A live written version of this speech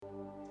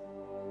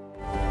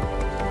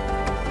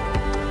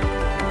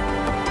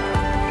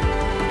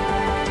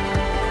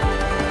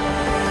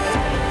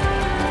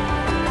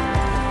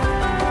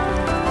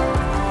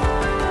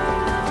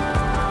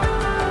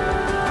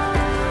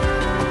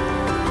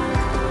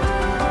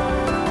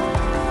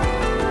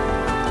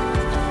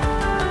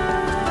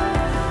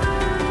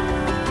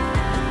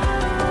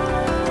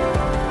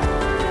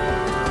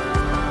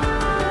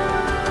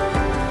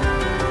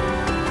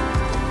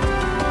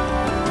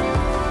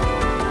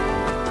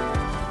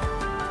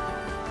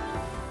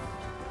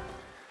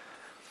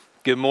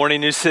Good morning,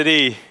 New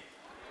City.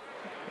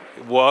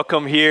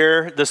 Welcome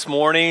here this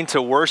morning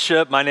to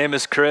worship. My name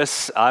is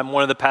Chris. I'm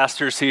one of the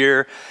pastors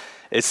here.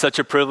 It's such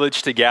a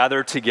privilege to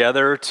gather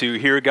together to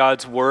hear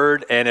God's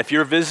word. And if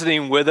you're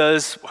visiting with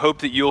us, hope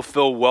that you'll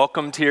feel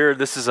welcomed here.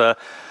 This is a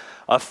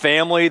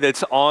family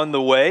that's on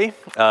the way.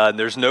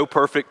 There's no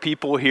perfect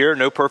people here,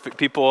 no perfect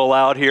people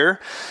allowed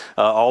here.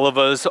 All of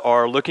us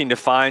are looking to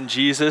find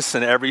Jesus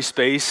in every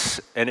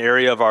space and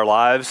area of our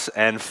lives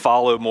and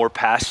follow more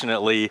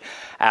passionately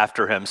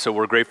after him. So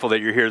we're grateful that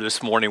you're here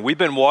this morning. We've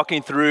been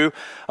walking through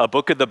a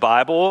book of the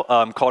Bible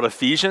called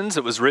Ephesians.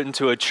 It was written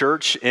to a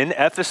church in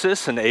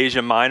Ephesus in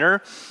Asia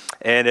Minor.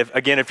 And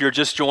if you're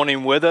just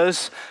joining with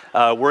us,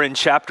 we're in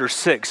chapter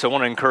 6. I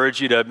want to encourage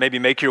you to maybe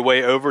make your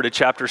way over to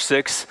chapter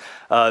 6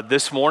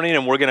 this morning,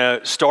 and we're going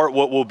to start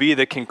what will be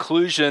the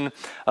conclusion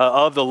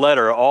of the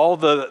letter. All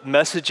the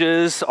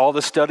messages, all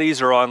the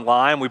studies are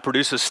online. We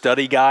produce a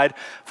study guide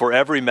for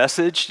every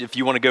message. If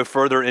you want to go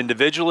further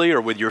individually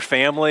or with your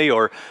family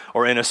or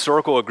in a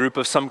circle, a group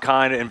of some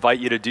kind, I invite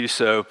you to do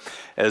so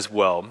as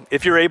well.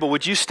 If you're able,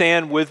 would you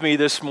stand with me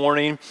this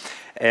morning?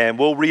 And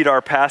we'll read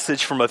our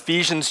passage from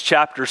Ephesians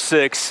chapter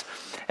 6,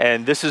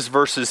 and this is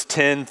verses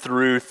 10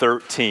 through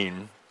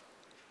 13.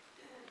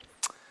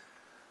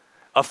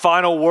 A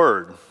final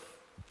word.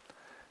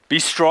 Be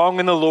strong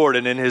in the Lord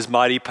and in his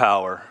mighty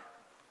power.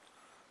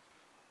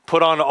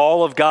 Put on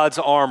all of God's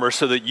armor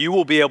so that you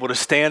will be able to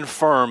stand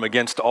firm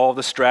against all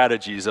the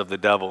strategies of the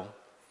devil.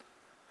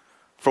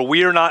 For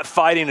we are not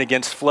fighting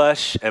against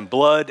flesh and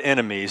blood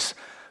enemies,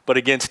 but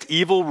against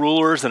evil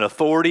rulers and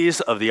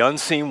authorities of the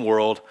unseen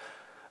world,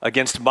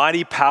 against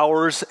mighty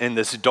powers in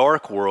this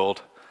dark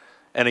world,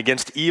 and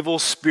against evil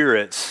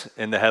spirits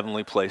in the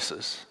heavenly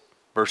places.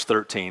 Verse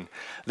 13,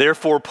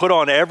 therefore put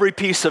on every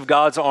piece of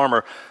God's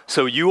armor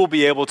so you will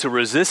be able to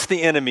resist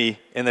the enemy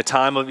in the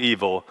time of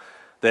evil,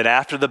 that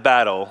after the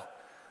battle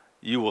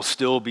you will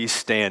still be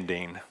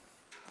standing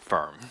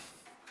firm.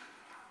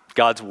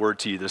 God's word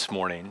to you this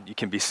morning. You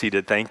can be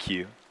seated. Thank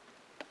you.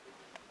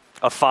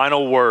 A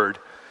final word.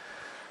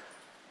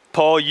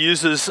 Paul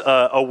uses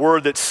a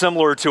word that's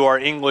similar to our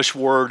English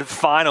word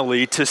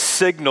finally to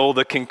signal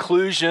the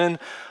conclusion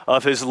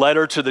of his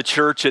letter to the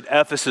church at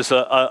Ephesus,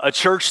 a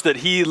church that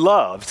he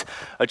loved,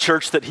 a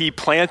church that he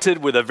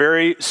planted with a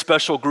very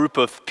special group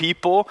of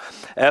people.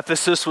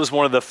 Ephesus was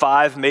one of the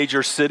 5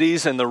 major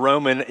cities in the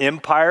Roman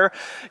Empire.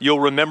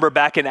 You'll remember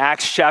back in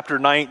Acts chapter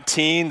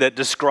 19 that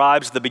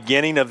describes the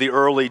beginning of the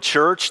early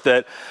church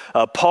that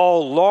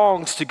Paul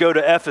longs to go to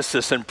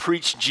Ephesus and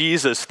preach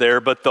Jesus there,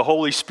 but the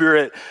Holy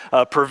Spirit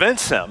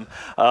prevents him.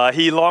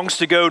 He longs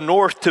to go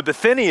north to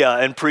Bithynia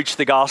and preach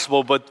the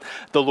gospel, but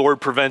the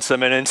Lord prevents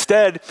him. And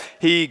instead,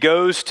 he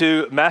goes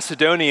to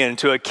Macedonia and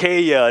to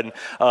Achaia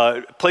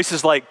and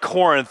places like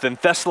Corinth and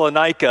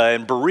Thessalonica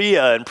and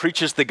Berea and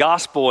preaches the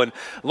gospel and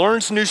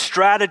learns new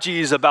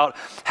strategies about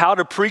how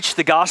to preach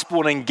the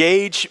gospel and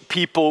engage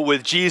people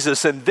with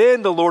Jesus. And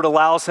then the Lord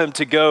allows him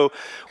to go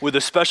with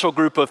a special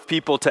group of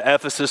people to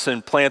Ephesus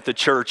and plant the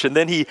church. And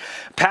then he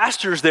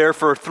pastors there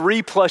for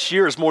 3+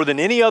 years, more than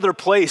any other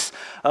place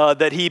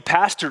that he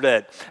pastored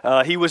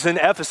at. He was in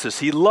Ephesus.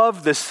 He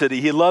loved this city.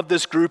 He loved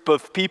this group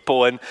of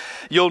people. And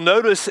you'll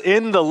notice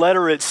in the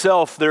letter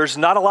itself, there's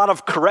not a lot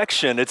of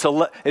correction. It's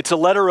a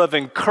letter of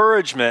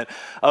encouragement,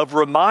 of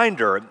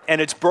reminder, and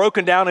it's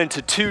broken down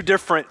into 2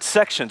 different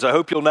sections. I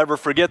hope you'll never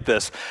forget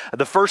this.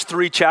 The first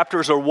 3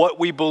 chapters are what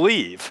we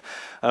believe.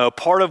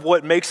 Part of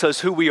what makes us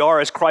who we are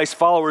as Christ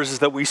followers is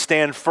that we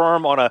stand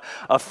firm on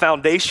a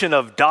foundation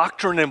of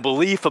doctrine and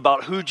belief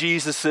about who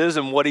Jesus is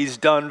and what he's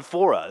done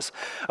for us.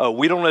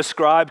 We don't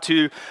ascribe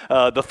to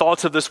the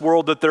thoughts of this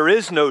world that there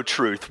is no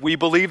truth. We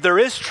believe there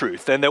is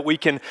truth and that we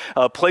can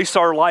place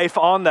our life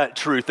on that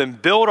truth and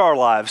build our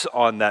lives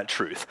on that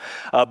truth.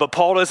 But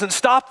Paul doesn't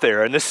stop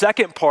there. In the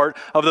second part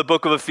of the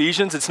book of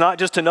Ephesians, it's not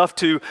just enough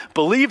to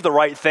believe the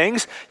right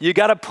things, you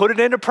got to put it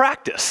into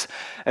practice.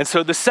 And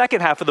so the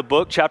second half of the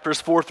book, chapters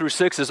 4 through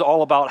 6, is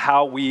all about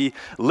how we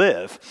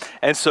live.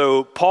 And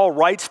so Paul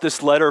writes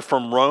this letter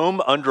from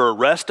Rome under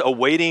arrest,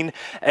 awaiting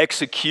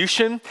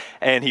execution.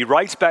 And he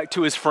writes back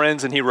to his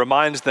friends and he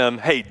reminds them,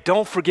 hey,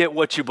 don't forget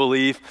what you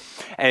believe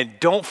and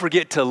don't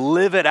forget to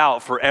live it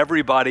out for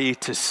everybody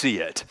to see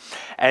it.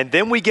 And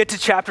then we get to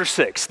chapter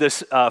 6,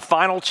 this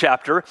final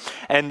chapter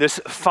and this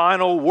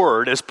final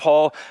word as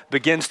Paul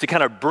begins to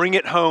kind of bring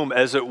it home,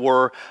 as it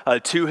were,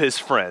 to his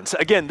friends.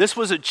 Again, this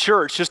was a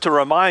church, just to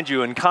remind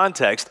you in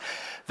context,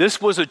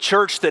 this was a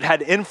church that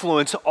had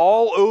influence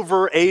all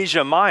over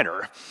Asia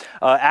Minor.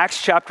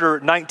 Acts chapter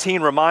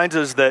 19 reminds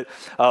us that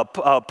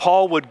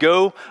Paul would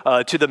go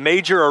to the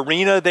major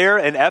arena there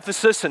in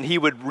Ephesus, and he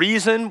would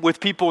reason with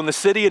people in the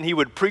city, and he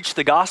would preach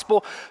the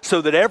gospel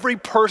so that every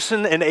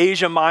person in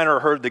Asia Minor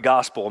heard the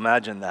gospel.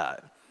 Imagine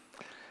that.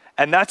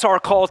 And that's our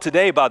call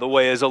today, by the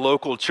way, as a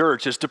local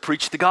church, is to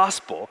preach the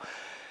gospel.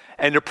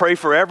 and to pray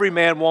for every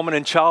man, woman,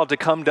 and child to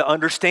come to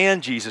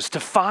understand Jesus, to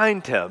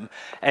find him,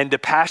 and to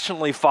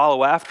passionately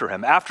follow after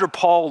him. After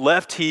Paul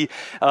left, he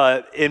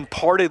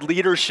imparted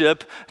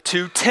leadership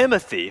to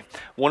Timothy,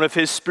 one of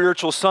his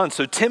spiritual sons.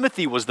 So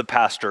Timothy was the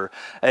pastor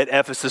at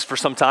Ephesus for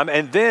some time.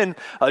 And then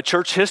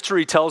church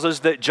history tells us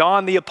that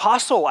John the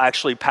Apostle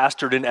actually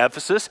pastored in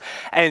Ephesus,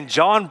 and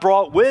John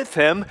brought with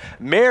him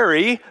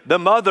Mary, the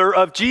mother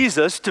of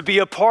Jesus, to be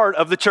a part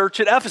of the church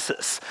at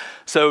Ephesus.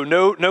 So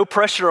no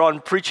pressure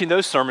on preaching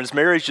those sermons.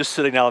 Mary's just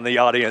sitting out in the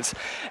audience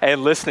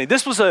and listening.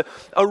 This was a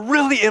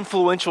really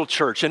influential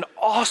church, an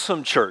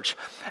awesome church.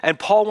 And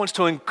Paul wants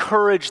to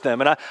encourage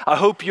them. And I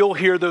hope you'll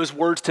hear those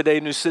words today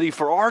in New City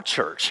for our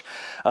church,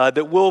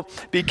 that we'll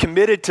be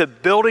committed to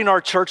building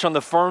our church on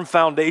the firm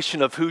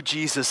foundation of who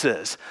Jesus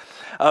is.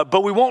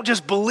 But we won't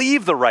just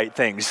believe the right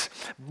things.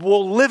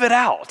 We'll live it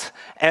out,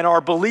 and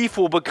our belief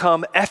will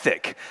become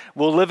ethic.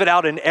 We'll live it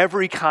out in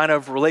every kind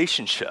of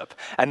relationship.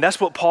 And that's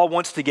what Paul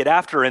wants to get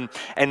after. And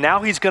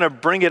now he's going to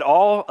bring it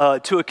all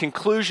to a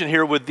conclusion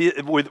here with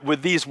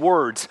these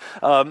words,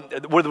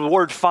 with the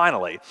word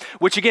finally,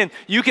 which again,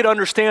 you could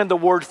understand the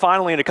word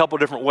finally in a couple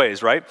different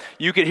ways, right?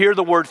 You could hear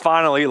the word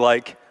finally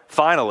like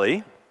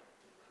finally,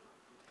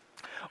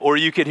 or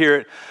you could hear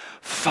it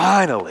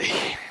finally,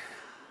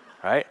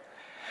 right?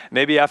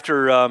 Maybe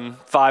after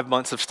 5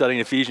 months of studying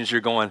Ephesians, you're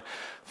going,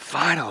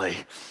 finally.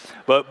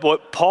 But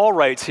what Paul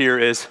writes here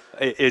is,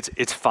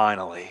 it's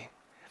finally.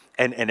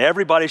 And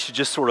everybody should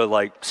just sort of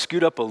like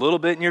scoot up a little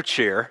bit in your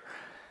chair.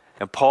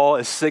 And Paul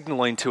is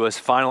signaling to us,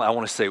 finally, I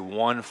want to say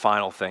one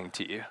final thing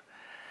to you.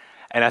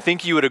 And I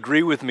think you would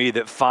agree with me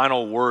that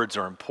final words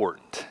are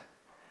important.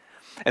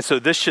 And so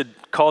this should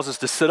cause us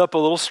to sit up a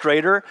little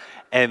straighter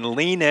and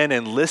lean in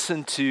and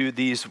listen to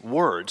these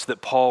words that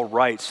Paul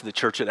writes to the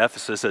church at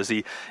Ephesus as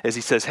he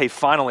says, hey,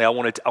 finally, I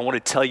want to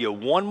tell you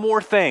one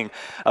more thing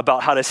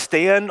about how to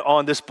stand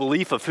on this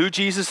belief of who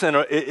Jesus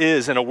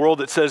is in a world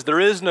that says there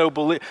is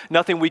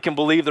nothing we can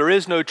believe, there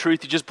is no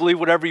truth, you just believe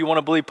whatever you want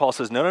to believe. Paul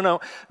says, no,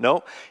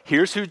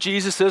 here's who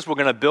Jesus is. We're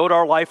going to build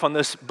our life on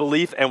this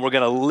belief, and we're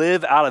going to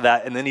live out of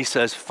that. And then he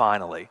says,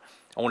 finally,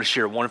 I want to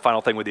share one final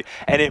thing with you.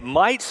 And it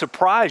might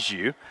surprise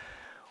you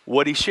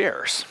what he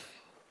shares.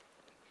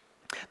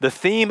 The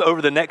theme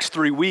over the next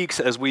 3 weeks,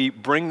 as we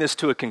bring this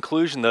to a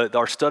conclusion,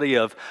 our study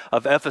of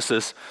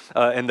Ephesus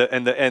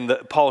and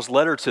Paul's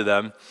letter to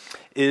them,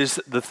 is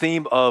the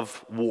theme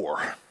of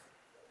war.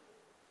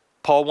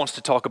 Paul wants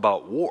to talk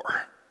about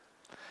war.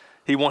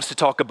 He wants to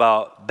talk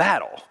about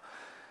battle,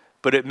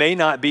 but it may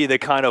not be the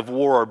kind of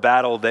war or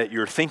battle that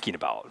you're thinking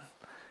about.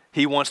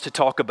 He wants to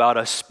talk about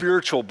a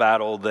spiritual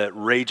battle that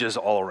rages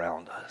all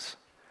around us.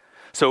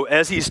 So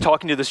as he's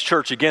talking to this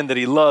church, again, that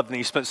he loved and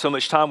he spent so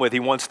much time with, he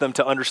wants them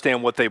to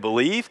understand what they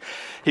believe.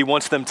 He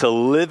wants them to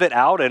live it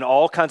out in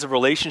all kinds of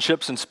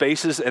relationships and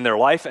spaces in their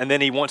life. And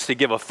then he wants to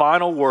give a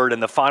final word,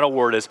 and the final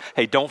word is,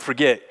 hey, don't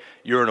forget,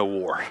 you're in a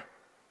war.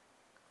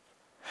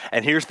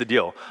 And here's the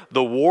deal.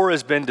 The war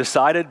has been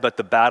decided, but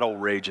the battle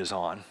rages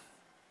on.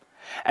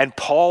 And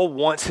Paul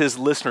wants his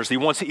listeners, he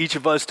wants each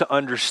of us to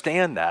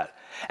understand that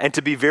and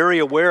to be very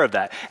aware of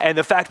that. And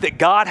the fact that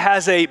God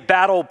has a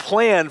battle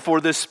plan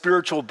for this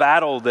spiritual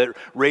battle that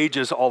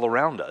rages all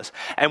around us.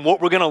 And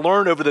what we're going to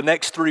learn over the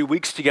next 3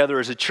 weeks together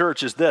as a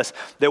church is this,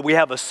 that we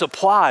have a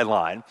supply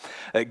line.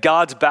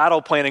 God's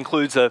battle plan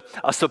includes a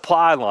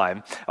supply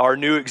line. Our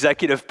new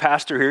executive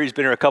pastor here, he's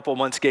been here a couple of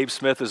months, Gabe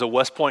Smith, is a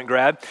West Point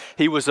grad.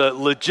 He was a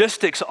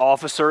logistics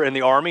officer in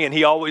the Army, and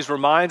he always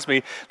reminds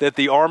me that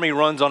the Army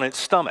runs on its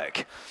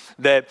stomach,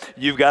 that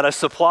you've got to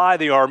supply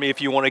the Army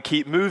if you want to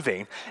keep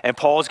moving. And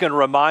Paul's going to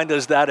remind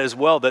us that as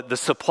well, that the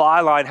supply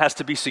line has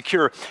to be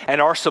secure.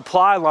 And our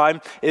supply line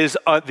is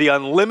the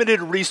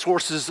unlimited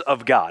resources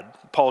of God.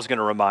 Paul's going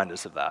to remind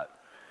us of that.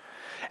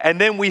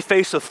 And then we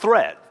face a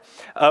threat.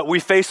 We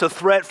face a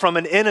threat from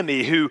an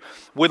enemy who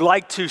would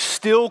like to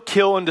steal,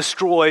 kill, and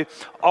destroy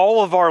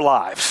all of our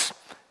lives.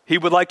 He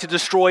would like to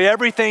destroy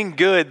everything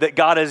good that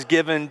God has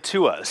given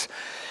to us.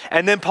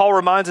 And then Paul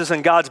reminds us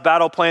in God's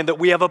battle plan that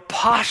we have a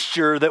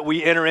posture that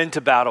we enter into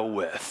battle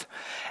with.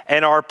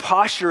 And our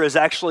posture is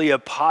actually a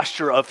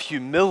posture of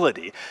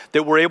humility,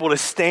 that we're able to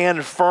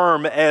stand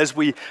firm as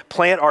we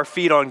plant our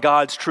feet on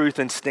God's truth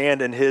and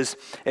stand in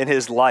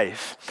his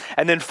life.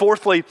 And then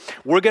fourthly,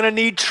 we're going to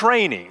need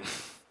training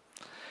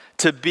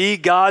to be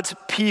God's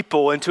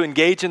people and to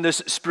engage in this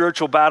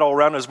spiritual battle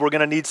around us. We're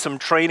going to need some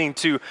training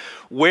to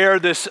wear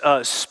this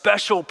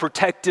special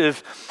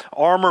protective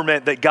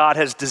armament that God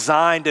has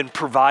designed and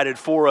provided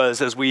for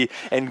us as we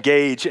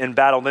engage in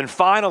battle. And then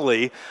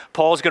finally,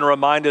 Paul's going to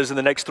remind us in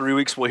the next 3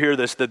 weeks, we'll hear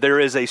this, that there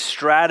is a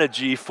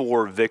strategy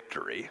for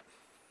victory.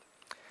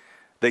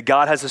 That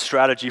God has a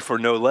strategy for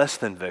no less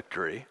than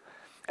victory.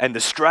 And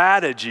the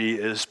strategy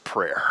is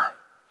prayer,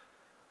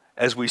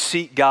 as we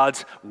seek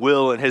God's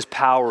will and his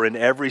power in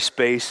every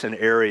space and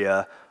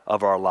area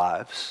of our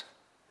lives.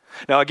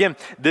 Now again,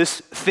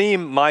 this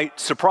theme might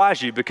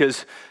surprise you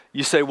because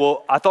You say,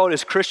 well, I thought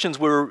as Christians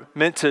we were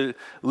meant to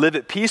live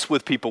at peace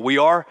with people. We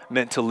are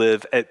meant to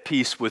live at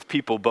peace with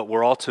people, but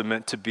we're also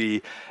meant to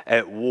be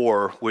at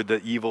war with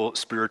the evil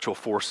spiritual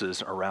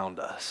forces around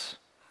us.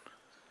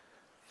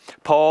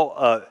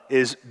 Paul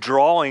is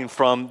drawing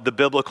from the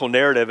biblical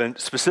narrative, and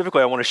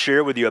specifically I want to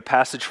share with you a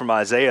passage from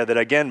Isaiah that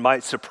again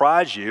might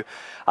surprise you.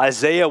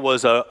 Isaiah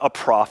was a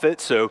prophet,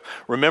 so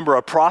remember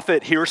a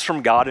prophet hears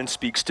from God and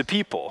speaks to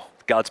people,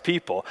 God's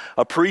people.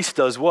 A priest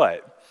does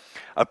what?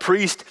 A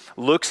priest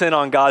looks in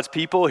on God's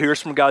people,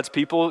 hears from God's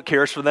people,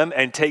 cares for them,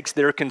 and takes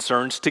their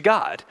concerns to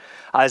God.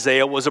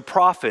 Isaiah was a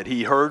prophet.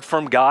 He heard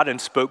from God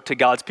and spoke to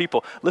God's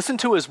people. Listen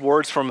to his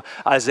words from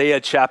Isaiah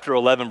chapter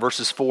 11,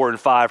 verses 4 and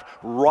 5,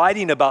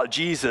 writing about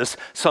Jesus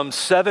some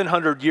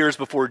 700 years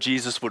before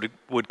Jesus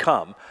would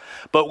come.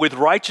 But with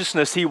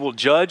righteousness he will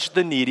judge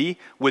the needy.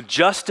 With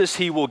justice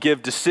he will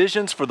give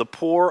decisions for the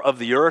poor of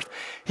the earth.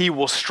 He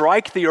will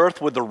strike the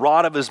earth with the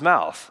rod of his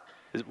mouth.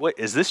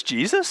 Is this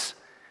Jesus?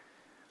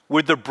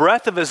 With the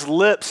breath of his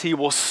lips, he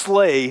will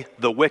slay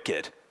the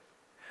wicked.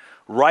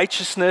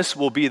 Righteousness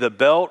will be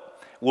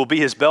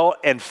his belt,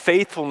 and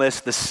faithfulness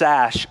the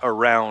sash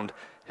around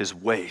his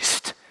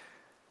waist.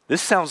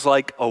 This sounds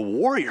like a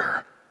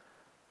warrior.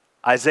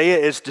 Isaiah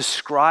is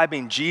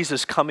describing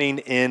Jesus coming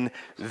in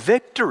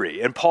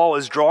victory, and Paul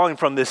is drawing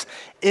from this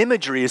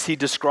imagery as he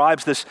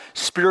describes this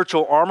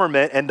spiritual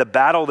armament and the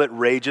battle that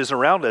rages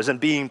around us and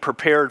being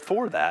prepared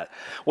for that.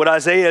 What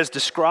Isaiah is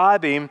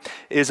describing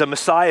is a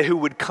Messiah who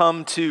would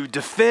come to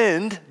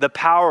defend the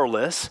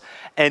powerless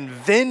and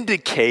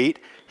vindicate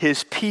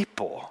his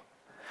people.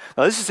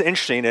 Now this is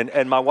interesting,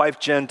 and my wife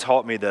Jen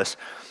taught me this,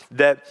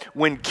 that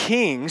when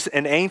kings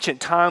in ancient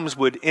times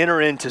would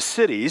enter into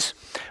cities,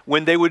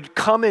 when they would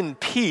come in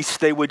peace,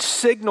 they would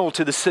signal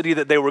to the city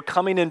that they were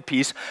coming in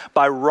peace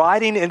by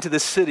riding into the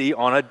city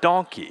on a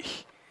donkey.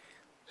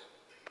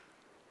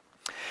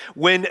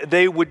 When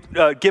they would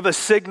give a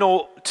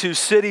signal to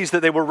cities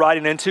that they were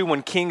riding into,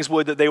 when kings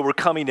would, that they were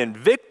coming in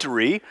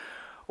victory,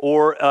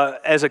 or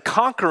as a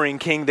conquering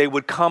king, they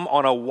would come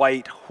on a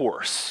white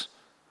horse.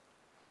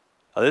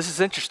 Now, this is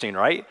interesting,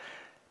 right?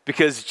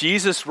 Because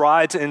Jesus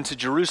rides into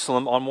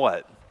Jerusalem on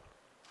what?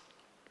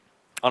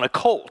 On a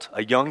colt,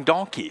 a young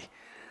donkey,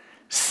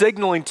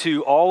 signaling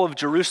to all of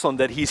Jerusalem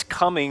that he's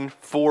coming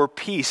for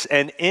peace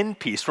and in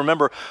peace.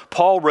 Remember,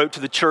 Paul wrote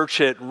to the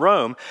church at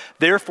Rome,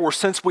 therefore,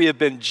 since we have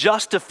been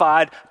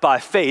justified by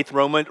faith,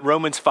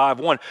 Romans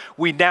 5:1,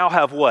 we now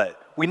have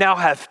what? We now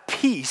have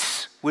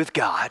peace with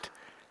God.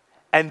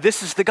 And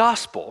this is the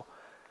gospel,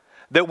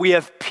 that we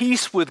have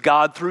peace with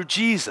God through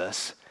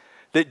Jesus.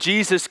 That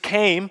Jesus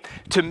came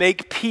to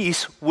make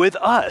peace with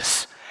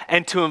us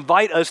and to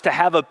invite us to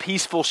have a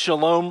peaceful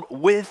shalom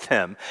with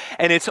him.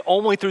 And it's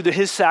only through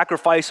his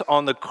sacrifice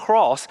on the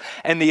cross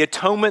and the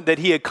atonement that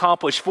he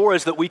accomplished for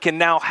us that we can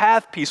now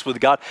have peace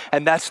with God,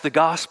 and that's the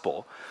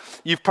gospel.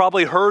 You've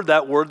probably heard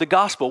that word, the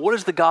gospel. What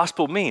does the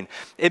gospel mean?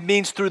 It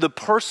means through the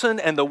person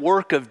and the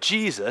work of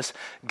Jesus,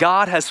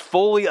 God has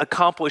fully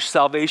accomplished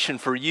salvation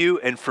for you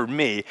and for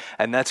me,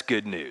 and that's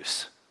good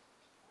news.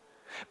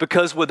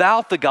 Because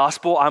without the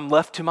gospel, I'm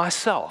left to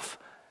myself.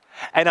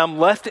 And I'm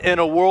left in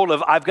a world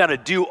of I've got to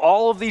do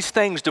all of these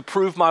things to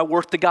prove my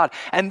worth to God.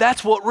 And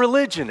that's what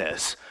religion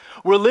is.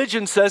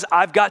 Religion says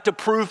I've got to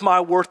prove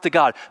my worth to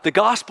God. The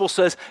gospel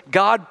says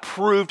God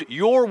proved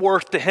your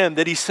worth to him,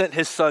 that he sent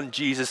his son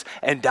Jesus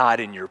and died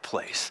in your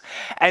place.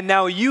 And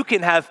now you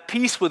can have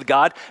peace with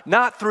God,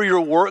 not through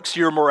your works,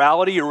 your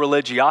morality, your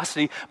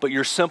religiosity, but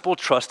your simple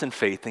trust and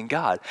faith in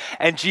God.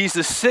 And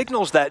Jesus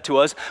signals that to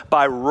us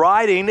by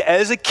riding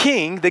as a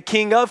king, the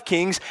King of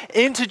Kings,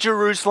 into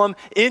Jerusalem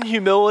in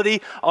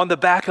humility on the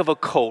back of a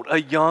colt, a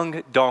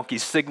young donkey,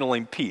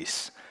 signaling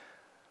peace.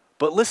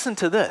 But listen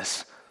to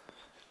this.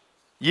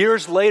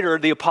 Years later,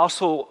 the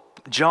Apostle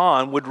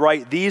John would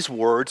write these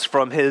words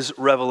from his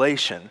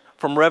Revelation,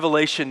 from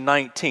Revelation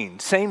 19.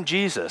 Same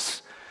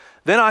Jesus.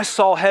 Then I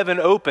saw heaven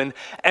open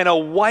and a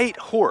white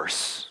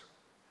horse.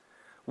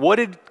 What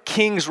did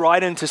kings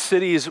ride into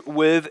cities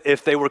with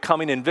if they were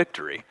coming in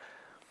victory?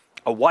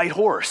 A white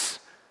horse.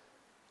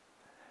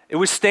 It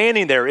was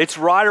standing there. Its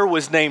rider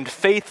was named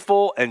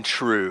Faithful and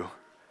True,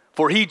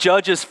 for he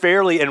judges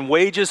fairly and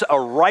wages a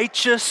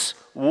righteous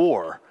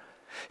war.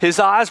 His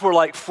eyes were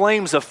like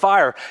flames of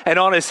fire, and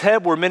on his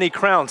head were many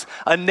crowns.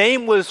 A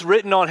name was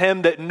written on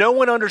him that no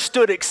one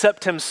understood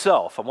except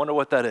himself. I wonder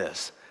what that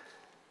is.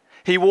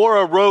 He wore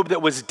a robe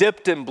that was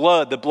dipped in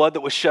blood, the blood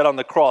that was shed on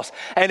the cross.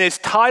 And his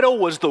title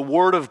was the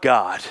Word of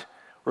God.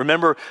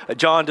 Remember,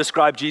 John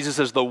described Jesus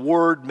as the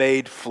Word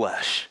made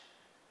flesh.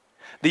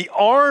 The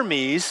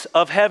armies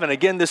of heaven,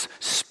 again, this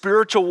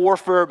spiritual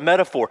warfare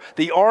metaphor,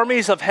 the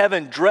armies of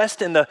heaven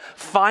dressed in the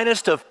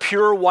finest of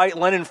pure white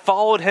linen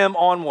followed him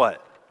on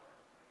what?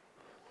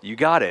 You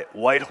got it,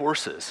 white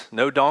horses,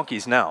 no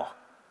donkeys now.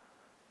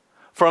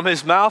 From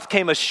his mouth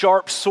came a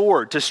sharp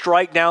sword to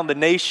strike down the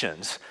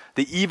nations,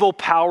 the evil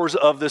powers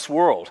of this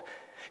world.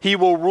 He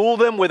will rule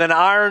them with an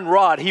iron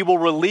rod. He will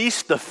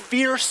release the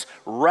fierce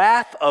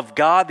wrath of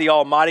God the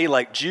Almighty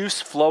like juice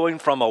flowing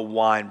from a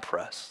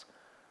winepress.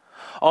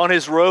 On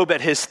his robe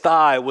at his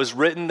thigh was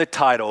written the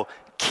title,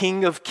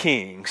 King of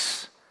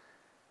Kings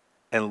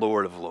and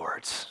Lord of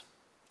Lords.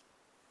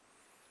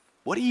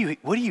 What do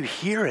you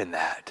hear in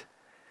that?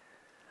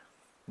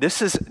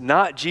 This is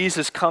not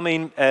Jesus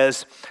coming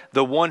as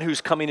the one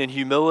who's coming in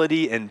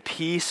humility and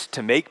peace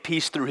to make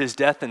peace through his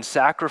death and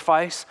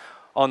sacrifice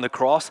on the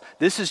cross.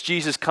 This is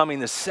Jesus coming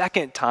the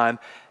second time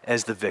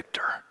as the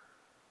victor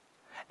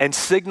and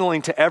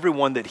signaling to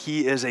everyone that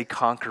he is a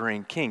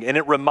conquering king. And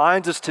it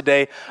reminds us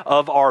today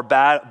of our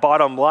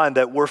bottom line,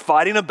 that we're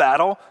fighting a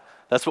battle.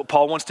 That's what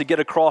Paul wants to get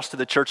across to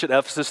the church at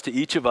Ephesus, to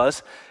each of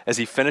us as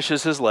he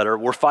finishes his letter.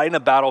 We're fighting a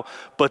battle,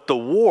 but the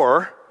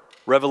war,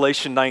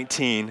 Revelation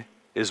 19,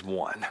 is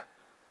won.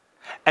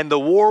 And the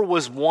war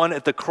was won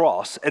at the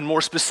cross, and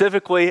more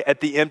specifically at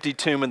the empty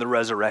tomb and the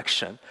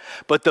resurrection.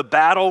 But the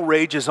battle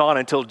rages on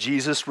until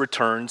Jesus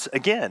returns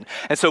again.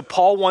 And so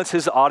Paul wants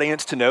his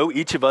audience to know,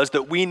 each of us,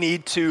 that we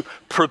need to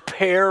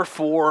prepare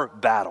for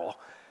battle.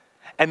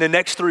 And the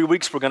next 3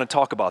 weeks, we're going to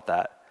talk about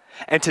that.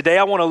 And today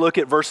I want to look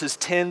at verses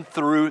 10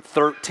 through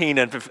 13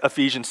 in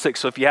Ephesians 6.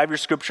 So if you have your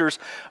scriptures,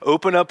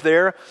 open up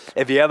there.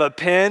 If you have a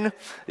pen,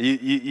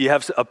 you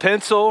have a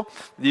pencil,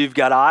 you've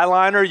got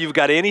eyeliner, you've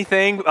got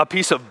anything, a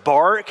piece of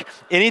bark,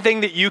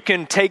 anything that you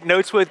can take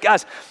notes with.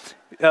 Guys,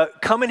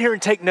 come in here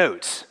and take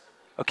notes,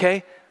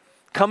 okay?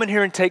 Come in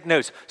here and take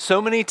notes.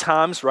 So many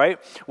times, right,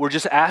 we're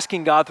just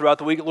asking God throughout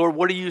the week, Lord,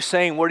 what are you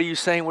saying? What are you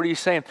saying? What are you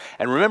saying?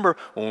 And remember,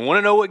 when we want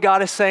to know what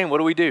God is saying, what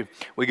do?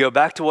 We go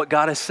back to what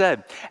God has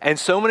said. And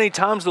so many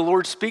times the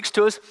Lord speaks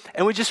to us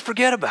and we just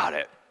forget about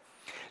it.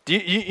 Do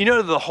you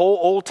know the whole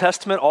Old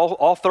Testament,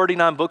 all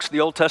 39 books of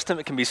the Old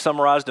Testament can be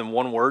summarized in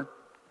one word?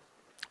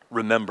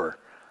 Remember.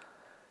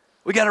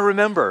 We got to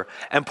remember.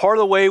 And part of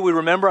the way we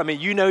remember, I mean,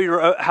 you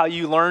know how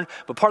you learn,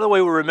 but part of the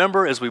way we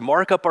remember is we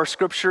mark up our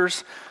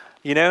scriptures.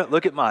 You know,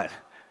 look at mine.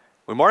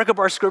 We mark up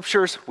our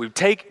scriptures, we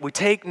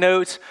take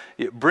notes,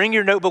 bring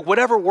your notebook,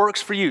 whatever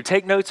works for you.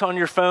 Take notes on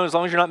your phone as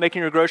long as you're not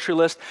making your grocery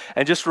list,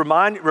 and just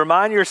remind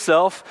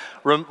yourself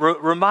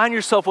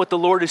what the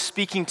Lord is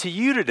speaking to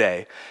you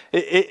today.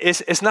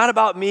 It's not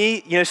about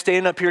me,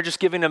 standing up here just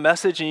giving a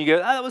message and you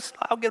go,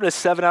 I'll give it a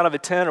 7 out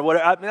of 10 or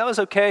whatever. I mean, that was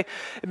okay.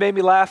 It made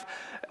me laugh.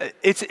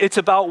 It's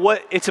about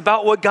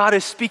what God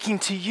is speaking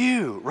to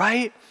you,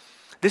 right?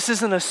 This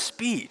isn't a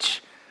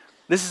speech.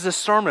 This is a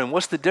sermon.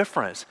 What's the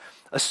difference?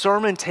 A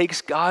sermon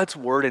takes God's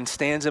word and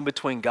stands in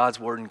between God's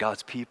word and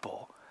God's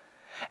people.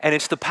 And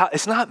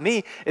it's not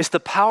me. It's the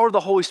power of the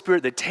Holy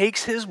Spirit that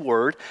takes his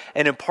word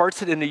and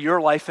imparts it into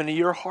your life, into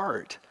your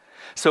heart.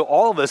 So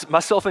all of us,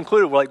 myself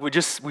included,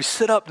 we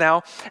sit up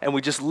now and we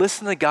just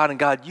listen to God, and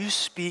God, you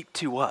speak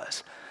to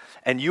us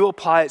and you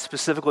apply it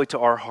specifically to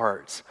our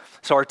hearts.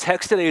 So our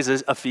text today is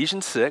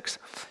Ephesians 6,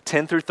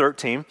 10 through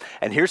 13.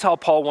 And here's how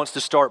Paul wants to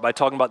start by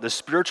talking about the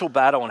spiritual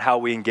battle and how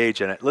we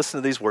engage in it.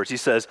 Listen to these words. He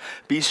says,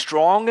 be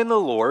strong in the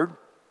Lord,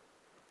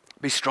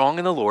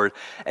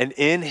 and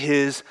in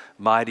his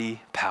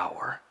mighty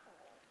power.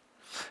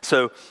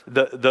 So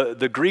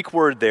the Greek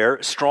word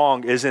there,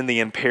 strong, is in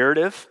the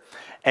imperative,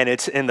 and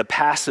it's in the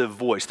passive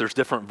voice. There's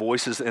different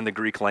voices in the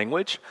Greek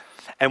language.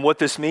 And what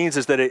this means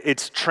is that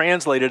it's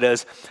translated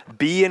as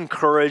be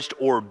encouraged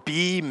or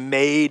be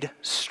made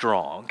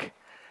strong.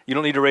 You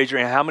don't need to raise your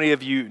hand. How many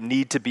of you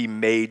need to be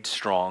made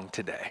strong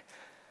today?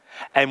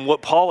 And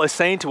what Paul is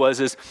saying to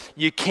us is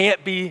you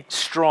can't be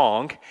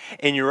strong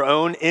in your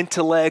own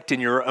intellect,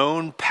 in your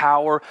own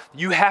power.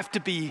 You have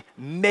to be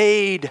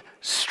made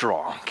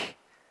strong.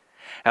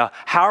 Now,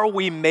 how are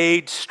we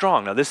made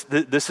strong? Now, this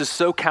is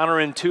so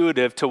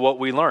counterintuitive to what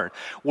we learn.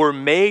 We're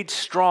made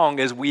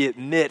strong as we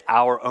admit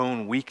our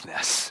own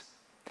weakness.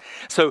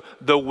 So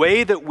the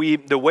way that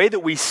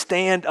we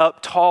stand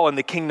up tall in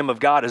the kingdom of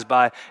God is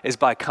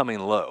by coming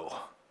low.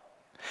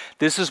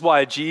 This is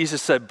why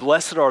Jesus said,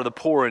 "Blessed are the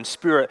poor in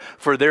spirit,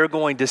 for they're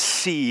going to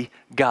see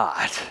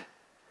God."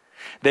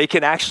 They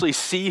can actually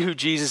see who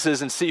Jesus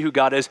is and see who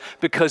God is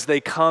because they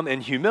come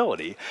in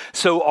humility.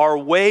 So our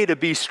way to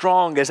be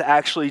strong is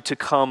actually to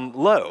come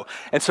low.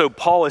 And so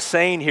Paul is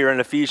saying here in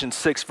Ephesians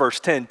 6, verse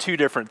 10, two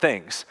different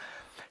things.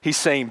 He's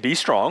saying, be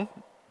strong,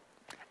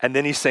 and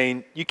then he's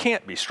saying, you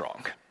can't be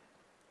strong.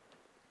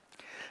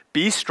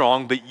 Be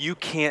strong, but you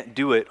can't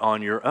do it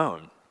on your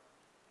own.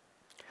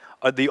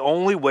 The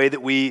only way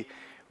that we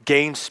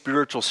gain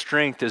spiritual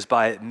strength is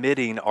by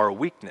admitting our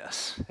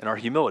weakness and our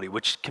humility,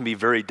 which can be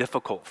very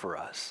difficult for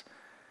us.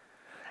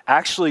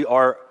 Actually,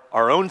 our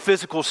own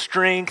physical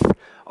strength,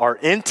 our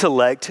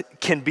intellect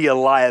can be a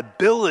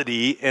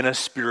liability in a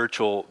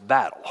spiritual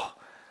battle.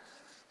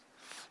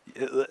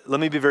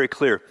 Let me be very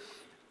clear.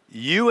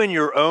 You and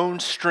your own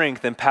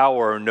strength and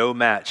power are no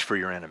match for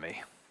your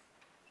enemy.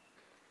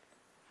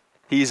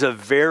 He's a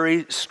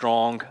very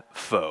strong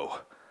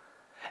foe.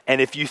 And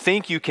if you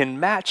think you can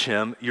match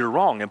him, you're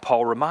wrong, and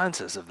Paul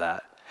reminds us of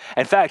that.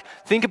 In fact,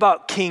 think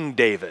about King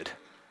David,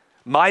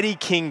 mighty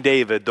King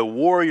David, the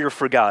warrior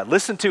for God.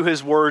 Listen to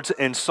his words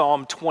in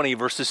Psalm 20,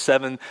 verses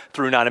 7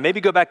 through 9, and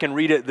maybe go back and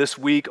read it this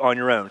week on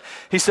your own.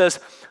 He says,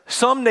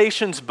 some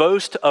nations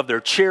boast of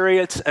their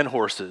chariots and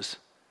horses,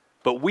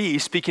 But we,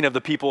 speaking of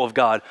the people of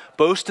God,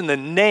 boast in the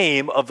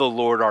name of the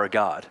Lord our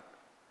God.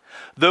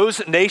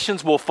 Those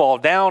nations will fall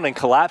down and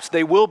collapse.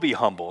 They will be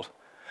humbled.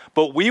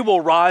 But we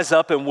will rise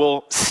up and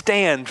will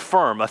stand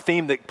firm, a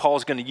theme that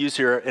Paul's going to use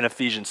here in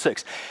Ephesians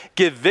 6.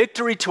 Give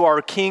victory to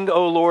our King,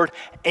 O Lord.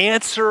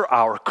 Answer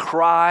our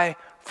cry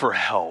for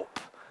help.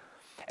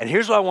 And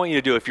here's what I want you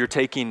to do if you're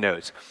taking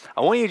notes.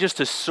 I want you just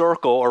to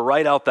circle or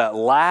write out that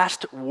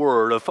last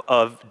word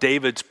of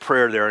David's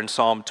prayer there in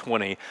Psalm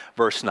 20,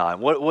 verse 9.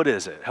 What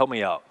is it? Help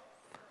me out.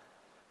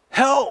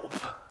 Help.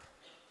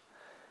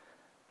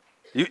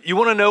 You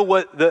want to know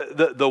what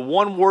the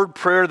one word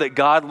prayer that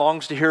God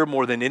longs to hear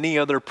more than any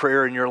other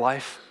prayer in your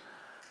life?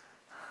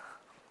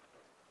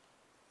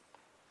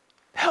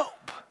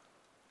 Help.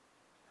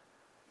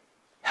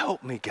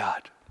 Help me,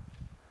 God.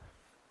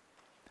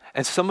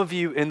 And some of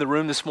you in the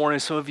room this morning,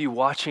 some of you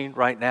watching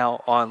right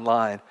now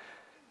online,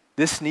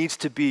 this needs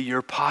to be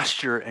your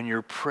posture and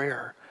your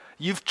prayer.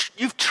 You've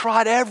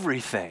tried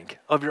everything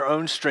of your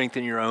own strength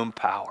and your own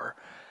power.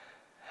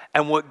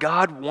 And what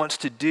God wants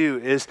to do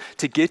is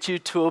to get you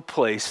to a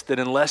place that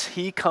unless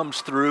he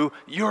comes through,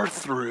 you're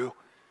through.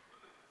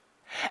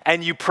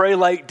 And you pray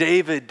like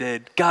David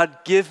did. God,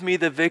 give me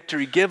the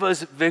victory. Give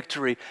us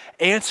victory.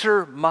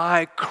 Answer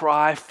my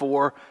cry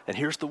for, and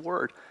here's the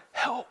word,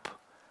 help.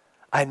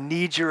 I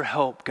need your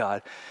help,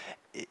 God.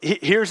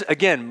 Here's,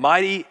 again,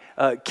 mighty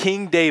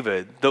King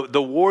David,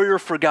 the warrior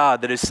for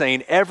God that is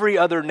saying every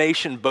other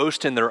nation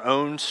boast in their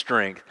own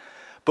strength.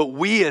 But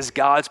we as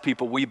God's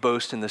people, we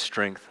boast in the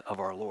strength of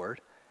our Lord.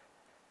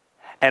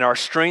 And our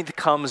strength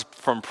comes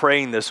from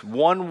praying this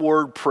one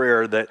word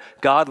prayer that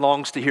God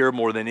longs to hear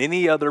more than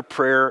any other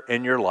prayer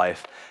in your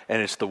life,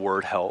 and it's the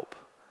word help.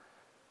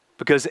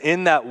 Because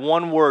in that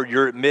one word,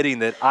 you're admitting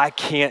that I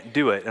can't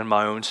do it in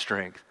my own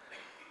strength.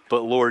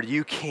 But Lord,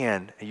 you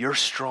can, and you're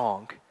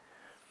strong.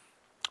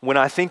 When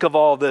I think of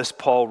all this,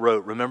 Paul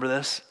wrote, remember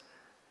this?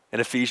 In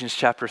Ephesians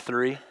chapter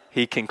 3,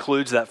 he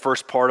concludes that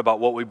first part about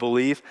what we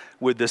believe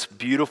with this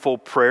beautiful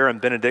prayer and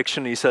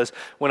benediction. He says,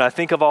 when I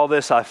think of all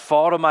this, I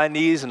fall to my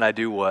knees and I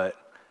do what?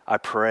 I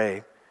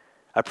pray.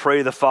 I pray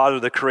to the Father,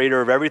 the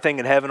creator of everything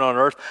in heaven and on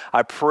earth.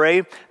 I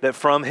pray that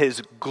from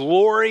his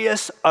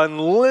glorious,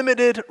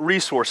 unlimited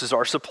resources,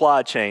 our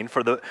supply chain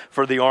for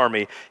the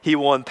army, he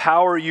will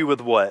empower you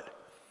with what?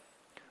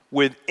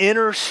 With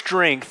inner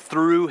strength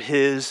through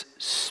his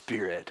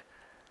Spirit.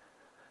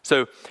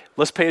 So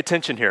let's pay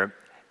attention here.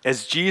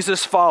 As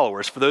Jesus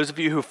followers, for those of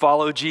you who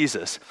follow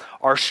Jesus,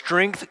 our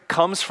strength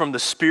comes from the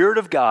Spirit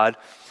of God,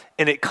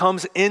 and it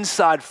comes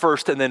inside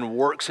first and then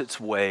works its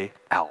way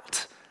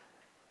out.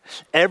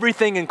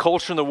 Everything in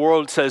culture in the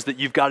world says that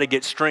you've got to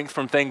get strength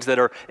from things that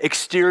are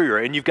exterior,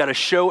 and you've got to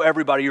show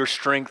everybody your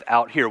strength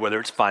out here, whether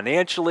it's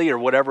financially or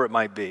whatever it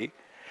might be.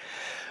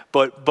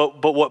 But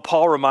what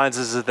Paul reminds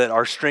us is that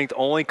our strength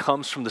only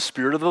comes from the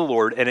Spirit of the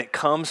Lord, and it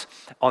comes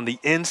on the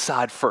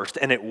inside first,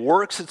 and it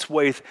works its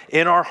way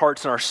in our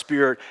hearts and our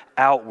spirit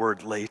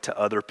outwardly to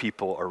other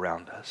people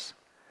around us.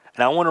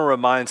 And I want to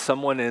remind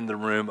someone in the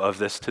room of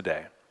this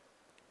today.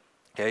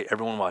 Okay,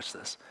 everyone watch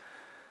this.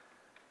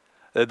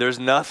 That there's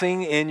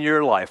nothing in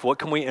your life. What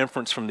can we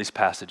inference from these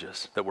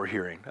passages that we're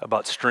hearing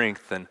about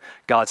strength and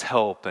God's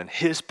help and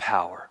his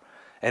power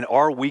and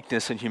our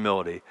weakness and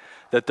humility?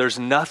 That there's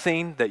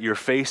nothing that you're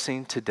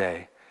facing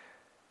today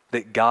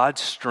that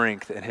God's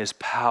strength and his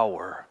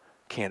power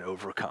can't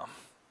overcome.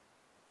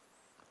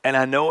 And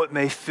I know it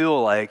may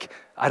feel like,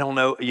 I don't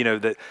know,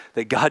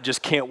 that God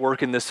just can't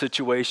work in this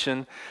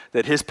situation,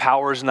 that his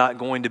power is not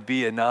going to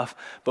be enough.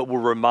 But we're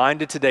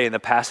reminded today in the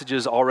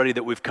passages already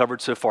that we've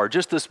covered so far,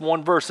 just this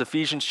one verse,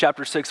 Ephesians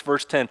chapter 6,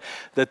 verse 10,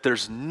 that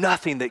there's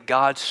nothing that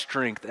God's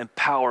strength and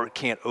power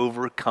can't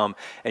overcome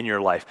in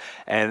your life.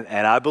 And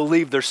I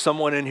believe there's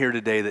someone in here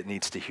today that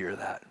needs to hear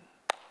that.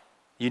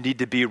 You need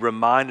to be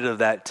reminded of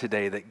that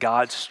today, that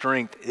God's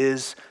strength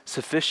is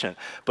sufficient.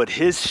 But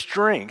his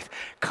strength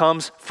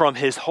comes from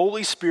his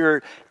Holy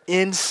Spirit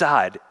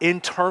inside,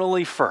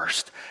 internally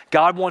first.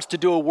 God wants to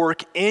do a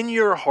work in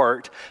your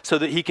heart so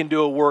that he can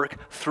do a work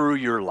through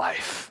your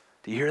life.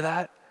 Do you hear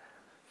that?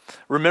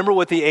 Remember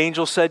what the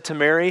angel said to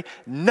Mary?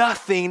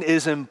 Nothing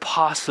is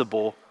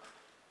impossible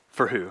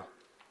for who?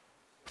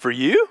 For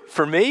you?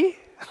 For me?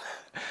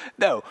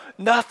 No,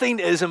 nothing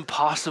is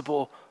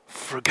impossible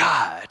for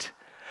God.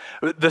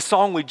 The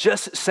song we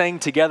just sang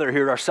together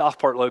here at our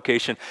SouthPark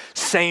location,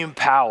 Same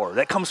Power,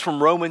 that comes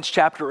from Romans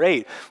chapter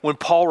 8, when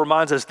Paul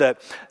reminds us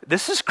that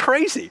this is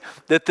crazy,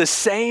 that the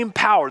same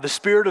power, the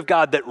Spirit of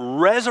God that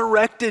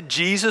resurrected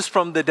Jesus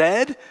from the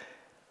dead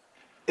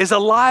is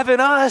alive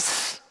in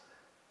us.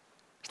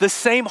 It's the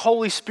same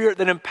Holy Spirit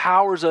that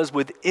empowers us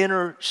with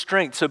inner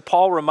strength. So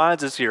Paul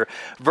reminds us here,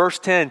 verse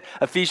 10,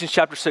 Ephesians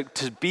chapter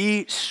 6, to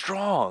be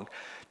strong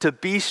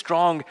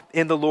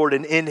in the Lord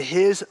and in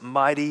his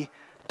mighty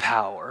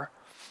power.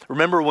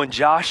 Remember when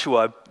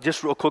Joshua,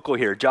 just real quickly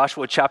here,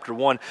 Joshua chapter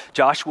 1,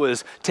 Joshua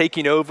is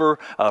taking over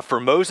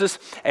for Moses,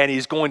 and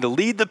he's going to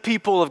lead the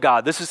people of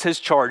God. This is his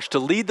charge, to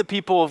lead the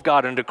people of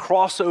God and to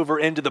cross over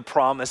into the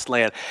promised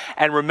land.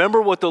 And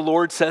remember what the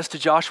Lord says to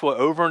Joshua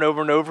over and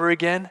over and over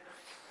again?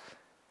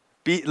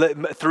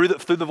 Through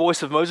the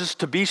voice of Moses,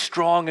 to be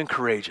strong and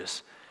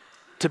courageous.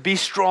 To be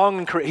strong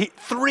and courageous.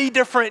 3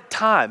 different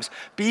times.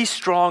 Be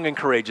strong and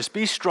courageous.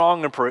 Be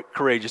strong and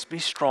courageous. Be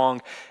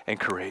strong and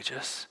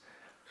courageous.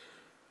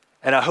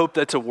 And I hope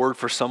that's a word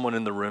for someone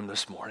in the room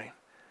this morning.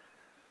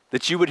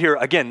 That you would hear,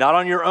 again, not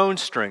on your own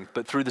strength,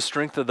 but through the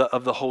strength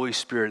of the Holy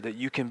Spirit, that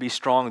you can be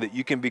strong, that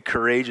you can be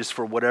courageous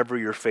for whatever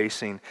you're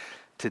facing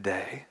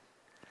today.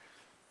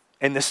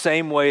 In the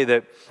same way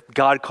that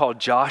God called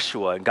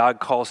Joshua and God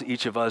calls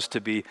each of us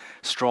to be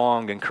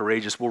strong and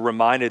courageous, we're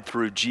reminded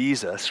through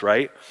Jesus,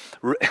 right?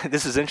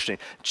 This is interesting.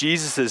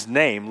 Jesus'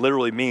 name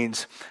literally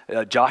means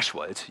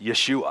Joshua. It's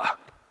Yeshua,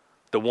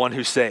 the one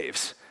who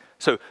saves.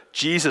 So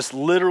Jesus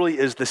literally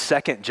is the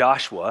second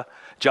Joshua.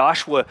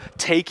 Joshua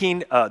taking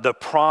the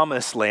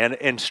promised land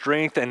in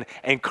strength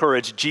and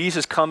courage.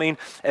 Jesus coming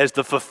as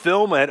the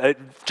fulfillment,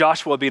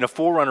 Joshua being a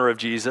forerunner of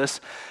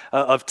Jesus,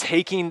 of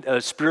taking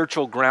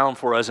spiritual ground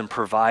for us and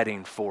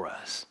providing for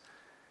us.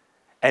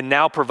 And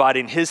now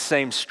providing his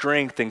same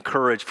strength and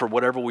courage for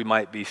whatever we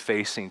might be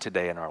facing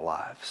today in our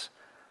lives.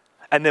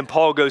 And then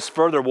Paul goes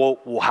further, well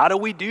how do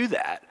we do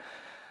that?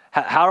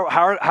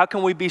 How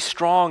can we be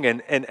strong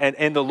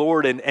in the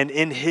Lord and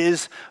in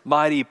his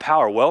mighty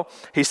power? Well,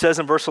 he says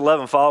in verse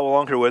 11, follow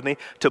along here with me,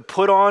 to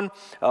put on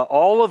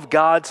all of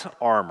God's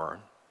armor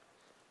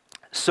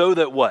so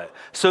that what?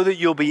 So that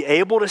you'll be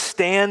able to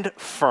stand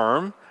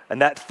firm,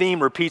 and that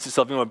theme repeats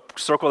itself. You want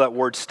to circle that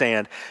word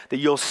stand, that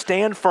you'll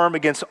stand firm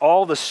against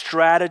all the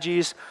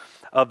strategies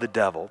of the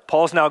devil.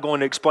 Paul's now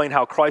going to explain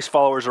how Christ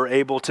followers are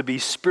able to be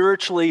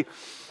spiritually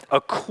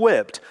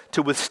equipped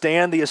to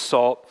withstand the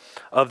assault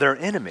of their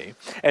enemy.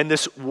 And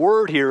this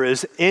word here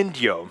is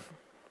endio,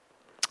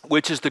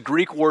 which is the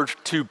Greek word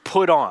to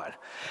put on.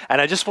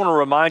 And I just want to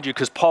remind you,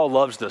 because Paul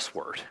loves this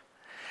word,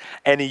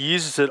 and he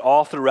uses it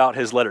all throughout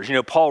his letters. You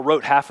know, Paul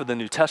wrote half of the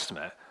New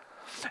Testament,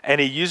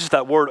 and he uses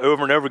that word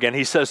over and over again.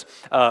 He says,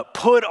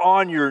 put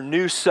on your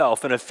new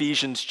self in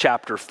Ephesians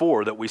chapter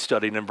 4 that we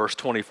studied in verse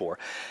 24.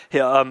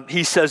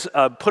 He says,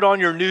 put on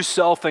your new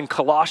self in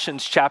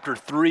Colossians chapter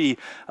 3,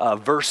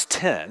 verse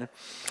 10.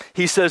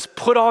 He says,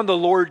 put on the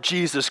Lord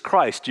Jesus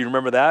Christ. Do you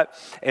remember that?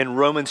 In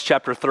Romans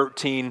chapter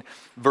 13,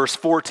 verse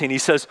 14, he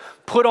says,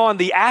 put on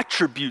the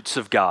attributes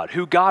of God,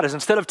 who God is.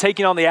 Instead of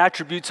taking on the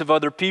attributes of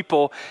other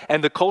people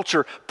and the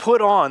culture,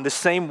 put on the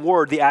same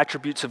word, the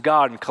attributes of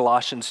God in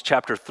Colossians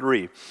chapter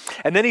 3.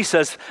 And then he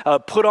says,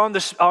 put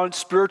on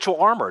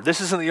spiritual armor. This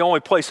isn't the only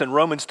place. In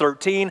Romans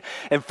 13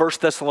 and 1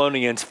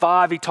 Thessalonians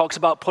 5, he talks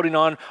about putting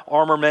on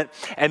armament.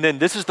 And then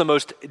this is the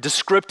most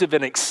descriptive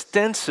and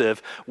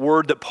extensive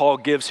word that Paul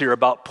gives here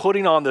about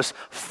putting on this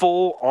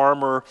full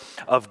armor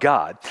of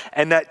God.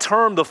 And that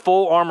term, the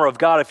full armor of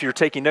God, if you're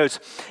taking notes,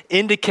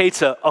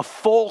 indicates a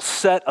full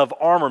set of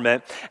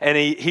armament. And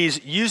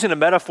he's using a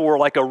metaphor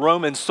like a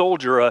Roman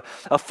soldier,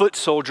 a foot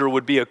soldier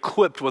would be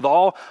equipped with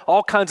all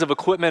kinds of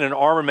equipment and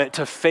armament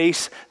to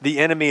face the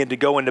enemy and to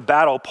go into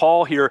battle.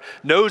 Paul here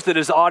knows that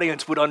his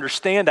audience would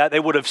understand that. They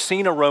would have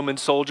seen a Roman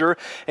soldier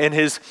in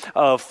his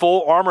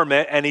full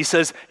armament. And he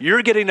says,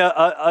 you're getting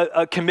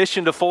a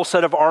commissioned a full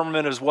set of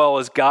armament as well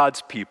as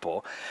God's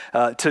people.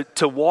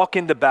 To walk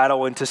into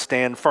battle and to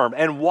stand firm.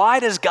 And why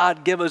does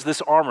God give us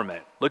this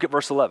armament? Look at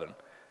verse 11.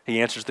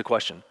 He answers the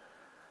question.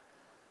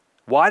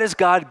 Why does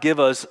God give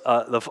us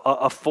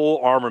a full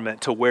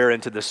armament to wear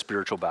into this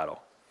spiritual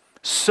battle?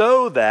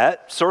 So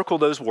that, circle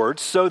those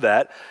words, so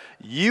that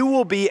you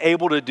will be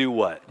able to do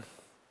what?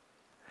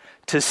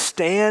 To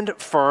stand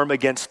firm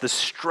against the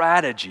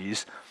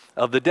strategies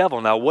of the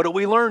devil. Now, what do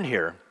we learn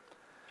here?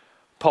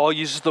 Paul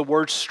uses the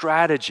word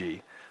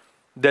strategy.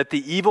 That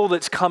the evil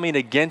that's coming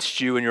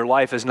against you in your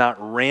life is not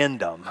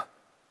random.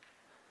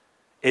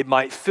 It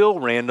might feel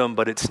random,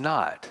 but it's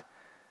not.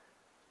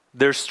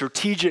 There's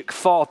strategic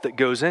thought that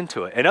goes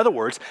into it. In other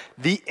words,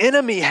 the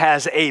enemy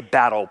has a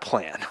battle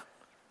plan.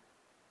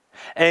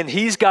 And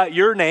he's got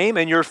your name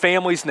and your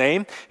family's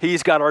name.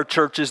 He's got our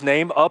church's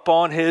name up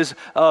on his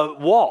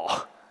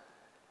wall.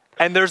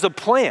 And there's a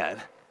plan.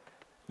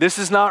 This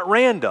is not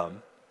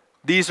random.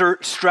 These are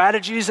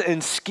strategies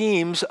and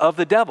schemes of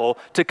the devil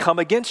to come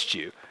against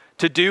you,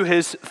 to do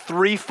his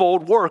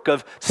threefold work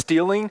of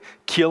stealing,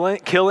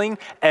 killing,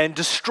 and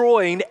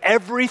destroying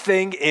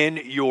everything in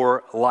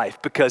your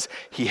life because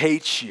he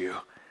hates you.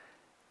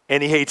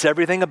 And he hates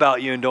everything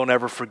about you, and don't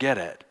ever forget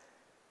it.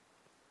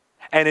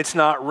 And it's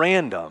not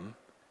random,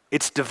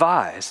 it's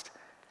devised.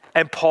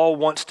 And Paul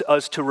wants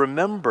us to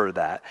remember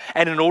that.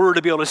 And in order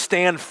to be able to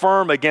stand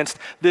firm against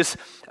this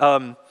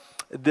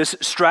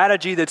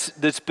strategy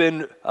that's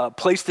been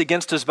placed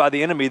against us by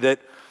the enemy that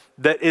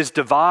is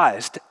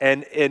devised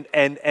and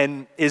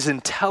is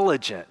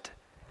intelligent.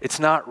 It's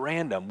not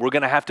random. We're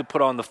going to have to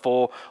put on the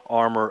full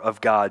armor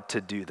of God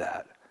to do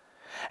that.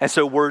 And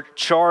so we're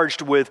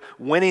charged with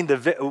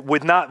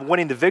not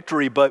winning the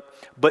victory, but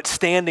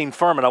standing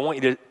firm. And I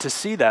want you to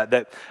see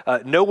that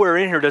nowhere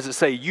in here does it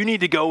say you need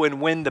to go and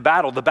win the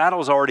battle. The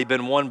battle's already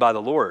been won by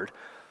the Lord.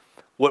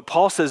 What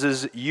Paul says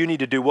is you need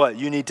to do what?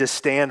 You need to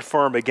stand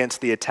firm against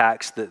the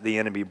attacks that the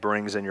enemy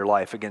brings in your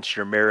life, against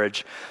your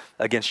marriage,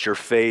 against your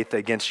faith,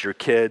 against your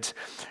kids.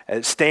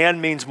 Stand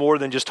means more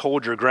than just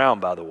hold your ground,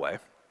 by the way.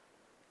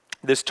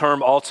 This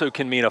term also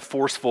can mean a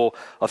forceful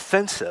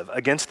offensive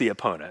against the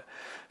opponent.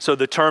 So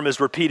the term is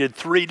repeated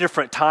 3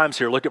 different times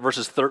here. Look at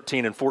verses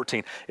 13 and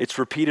 14. It's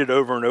repeated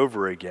over and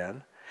over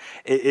again.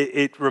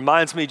 It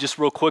reminds me just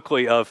real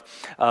quickly of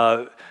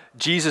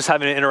Jesus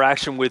having an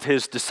interaction with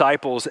his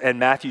disciples in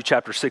Matthew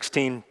chapter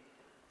 16.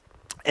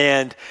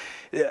 And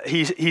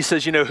he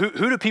says, you know,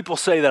 who do people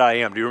say that I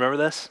am? Do you remember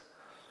this?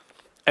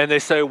 And they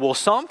say, well,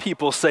 some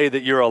people say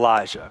that you're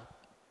Elijah.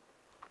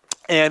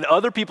 And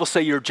other people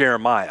say you're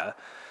Jeremiah.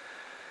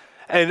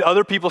 And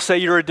other people say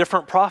you're a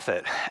different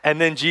prophet. And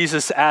then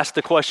Jesus asked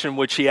the question,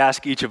 which he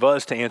asked each of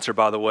us to answer,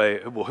 by the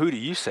way, well, who do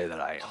you say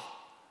that I am?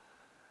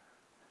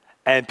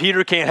 And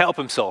Peter can't help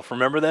himself.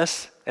 Remember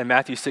this? In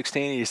Matthew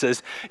 16, he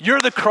says,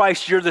 you're the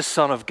Christ, you're the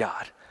Son of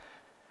God.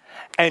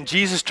 And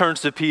Jesus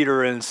turns to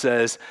Peter and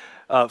says,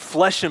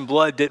 flesh and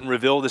blood didn't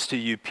reveal this to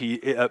you,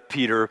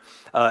 Peter.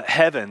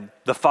 Heaven,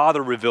 the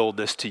Father revealed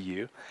this to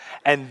you.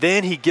 And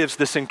then he gives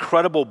this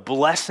incredible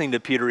blessing to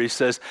Peter. He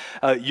says,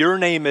 your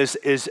name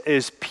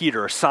is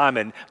Peter,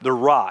 Simon, the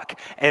rock.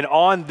 And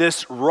on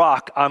this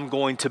rock, I'm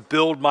going to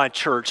build my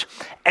church,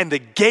 and the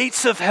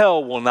gates of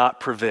hell will not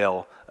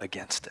prevail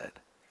against it.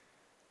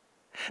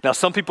 Now,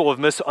 some people have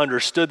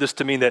misunderstood this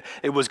to mean that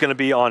it was going to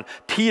be on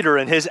Peter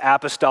and his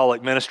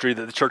apostolic ministry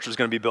that the church was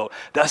going to be built.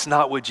 That's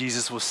not what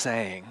Jesus was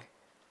saying.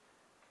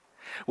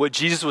 What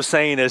Jesus was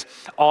saying is,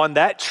 on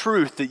that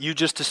truth that you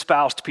just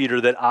espoused, Peter,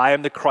 that I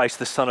am the Christ,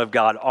 the Son of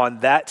God, on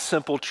that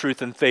simple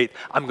truth and faith,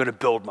 I'm going to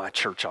build my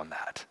church on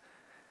that.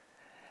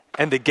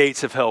 And the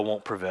gates of hell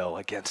won't prevail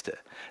against it.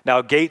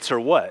 Now, gates are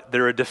what?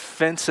 They're a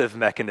defensive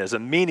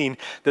mechanism, meaning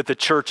that the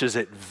church is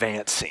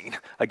advancing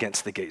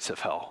against the gates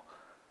of hell.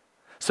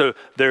 So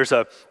there's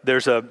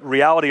a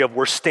reality of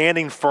we're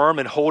standing firm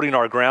and holding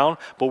our ground,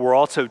 but we're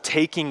also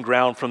taking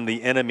ground from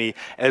the enemy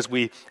as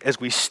we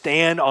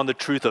stand on the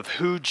truth of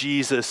who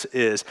Jesus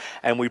is,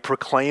 and we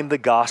proclaim the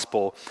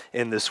gospel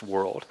in this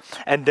world.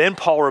 And then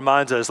Paul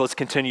reminds us, let's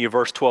continue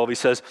verse 12. He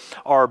says,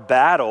 our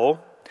battle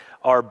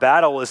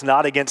is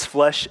not against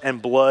flesh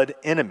and blood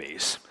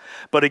enemies,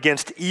 but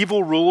against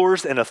evil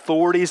rulers and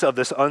authorities of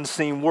this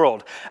unseen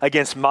world,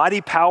 against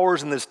mighty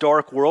powers in this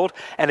dark world,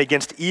 and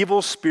against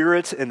evil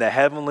spirits in the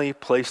heavenly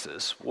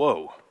places.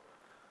 Whoa.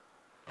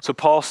 So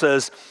Paul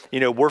says,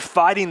 you know, we're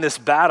fighting this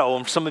battle,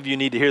 and some of you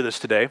need to hear this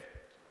today,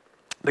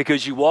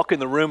 because you walk in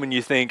the room and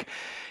you think,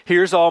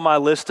 here's all my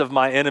list of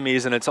my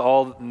enemies, and it's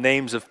all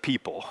names of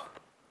people.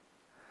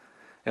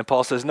 And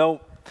Paul says,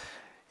 no,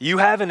 you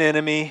have an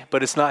enemy,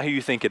 but it's not who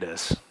you think it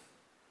is.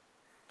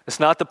 It's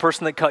not the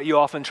person that cut you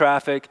off in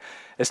traffic.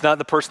 It's not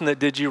the person that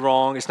did you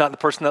wrong. It's not the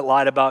person that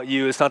lied about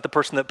you. It's not the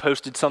person that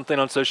posted something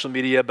on social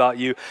media about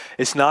you.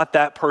 It's not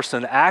that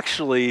person.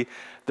 Actually,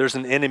 there's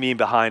an enemy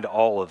behind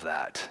all of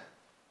that.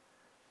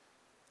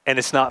 And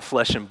it's not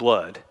flesh and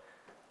blood.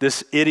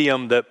 This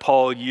idiom that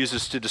Paul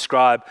uses to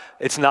describe,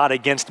 it's not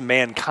against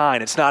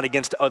mankind. It's not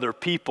against other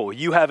people.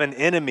 You have an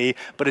enemy,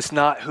 but it's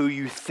not who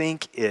you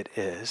think it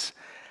is.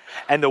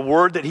 And the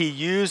word that he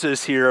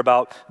uses here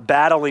about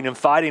battling and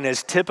fighting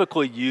is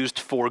typically used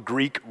for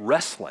Greek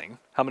wrestling.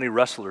 How many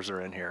wrestlers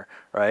are in here,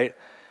 right?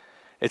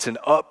 It's an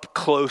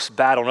up-close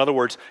battle. In other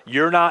words,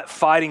 you're not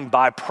fighting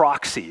by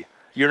proxy.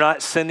 You're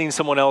not sending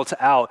someone else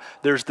out.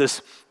 There's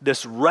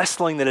this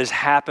wrestling that has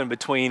happened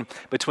between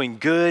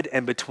good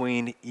and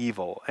between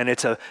evil. And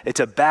it's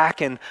a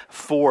back and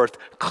forth,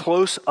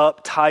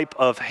 close-up type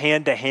of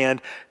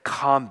hand-to-hand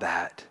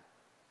combat.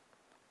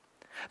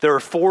 There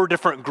are 4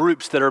 different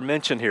groups that are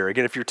mentioned here.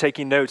 Again, if you're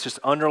taking notes, just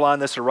underline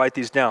this or write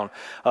these down.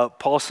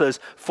 Paul says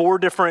 4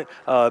 different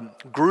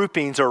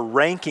groupings or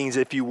rankings,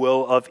 if you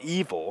will, of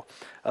evil.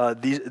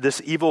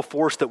 This evil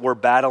force that we're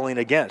battling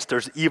against.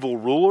 There's evil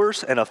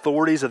rulers and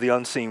authorities of the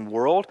unseen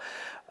world,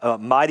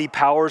 mighty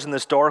powers in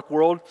this dark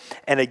world,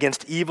 and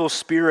against evil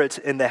spirits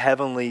in the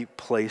heavenly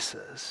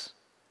places.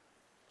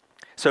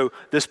 So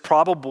this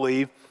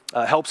probably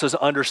helps us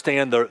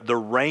understand the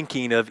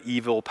ranking of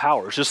evil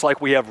powers. Just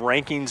like we have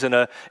rankings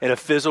in a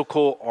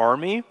physical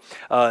army,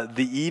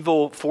 the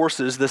evil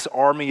forces, this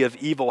army of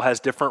evil has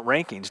different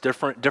rankings,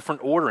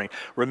 different ordering.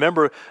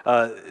 Remember,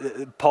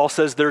 Paul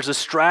says there's a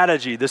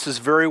strategy. This is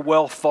very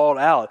well thought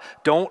out.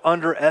 Don't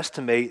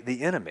underestimate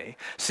the enemy.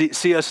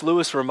 C.S.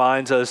 Lewis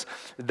reminds us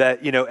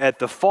that, you know, at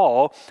the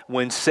fall,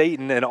 when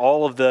Satan and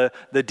all of the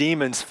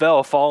demons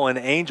fell, fallen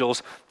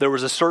angels, there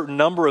was a certain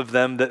number of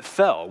them that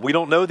fell. We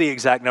don't know the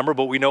exact number,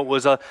 but we know it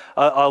was a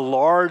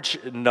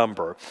large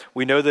number.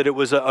 We know that it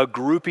was a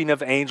grouping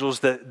of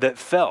angels that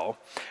fell.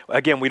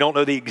 Again, we don't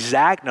know the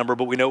exact number,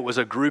 but we know it was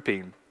a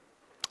grouping.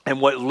 And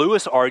what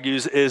Lewis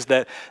argues is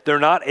that they're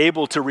not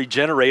able to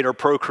regenerate or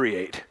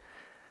procreate,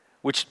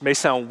 which may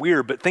sound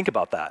weird, but think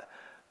about that.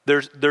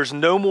 There's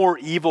no more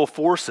evil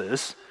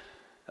forces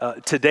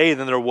today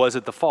than there was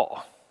at the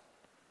fall.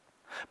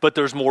 But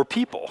there's more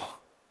people.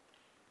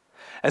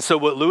 And so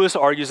what Lewis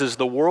argues is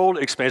the world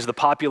expands, the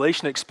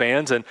population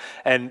expands,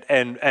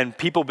 and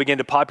people begin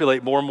to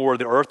populate more and more of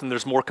the earth, and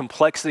there's more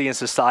complexity in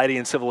society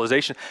and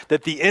civilization,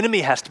 that the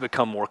enemy has to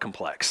become more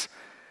complex.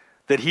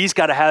 That he's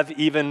got to have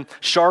even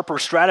sharper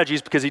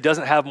strategies because he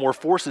doesn't have more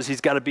forces.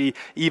 He's got to be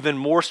even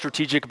more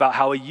strategic about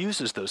how he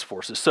uses those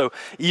forces. So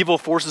evil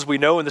forces we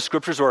know in the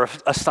scriptures are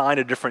assigned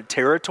to different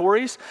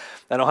territories.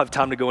 I don't have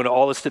time to go into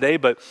all this today,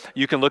 but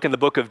you can look in the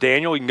book of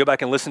Daniel. You can go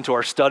back and listen to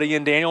our study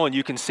in Daniel, and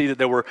you can see that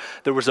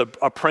there was a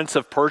prince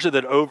of Persia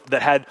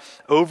that had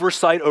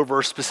oversight over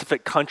a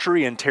specific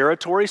country and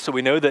territory. So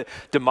we know that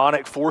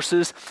demonic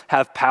forces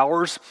have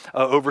powers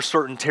over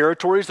certain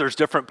territories. There's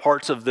different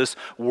parts of this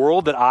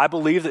world that I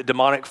believe that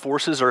demonic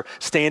forces are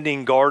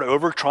standing guard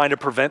over, trying to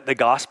prevent the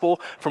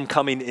gospel from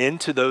coming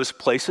into those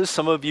places.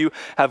 Some of you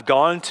have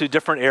gone to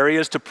different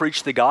areas to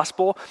preach the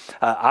gospel.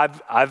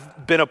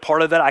 I've been a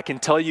part of that. I can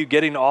tell you,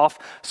 getting off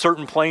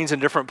certain planes in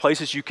different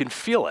places, you can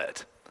feel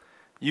it.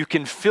 You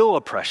can feel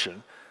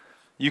oppression.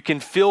 You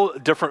can feel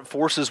different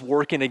forces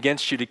working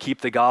against you to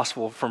keep the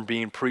gospel from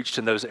being preached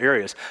in those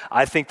areas.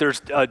 I think there's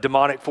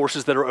demonic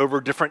forces that are over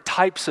different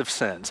types of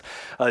sins,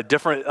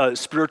 different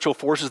spiritual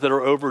forces that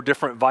are over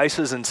different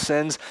vices and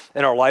sins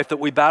in our life that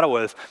we battle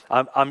with.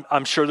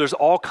 I'm sure there's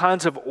all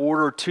kinds of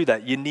order to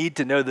that. You need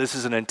to know this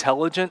is an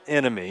intelligent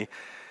enemy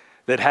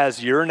that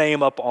has your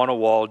name up on a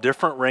wall,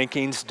 different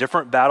rankings,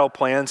 different battle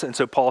plans. And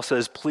so Paul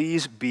says,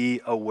 please be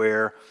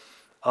aware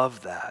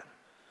of that.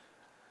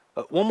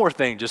 One more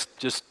thing, just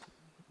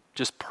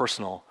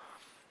personal.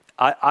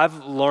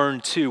 I've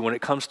learned too, when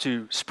it comes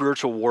to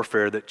spiritual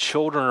warfare, that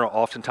children are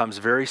oftentimes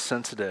very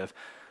sensitive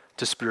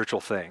to spiritual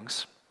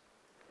things,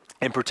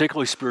 and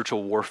particularly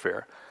spiritual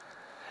warfare.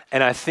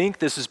 And I think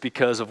this is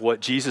because of what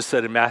Jesus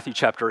said in Matthew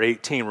chapter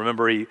 18.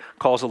 Remember, he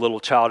calls a little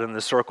child in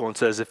the circle and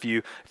says, if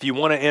you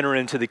want to enter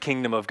into the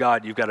kingdom of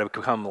God, you've got to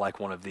become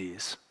like one of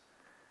these.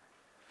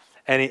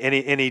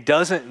 And he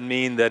doesn't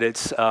mean that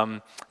it's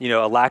a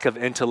lack of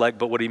intellect,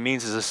 but what he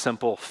means is a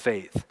simple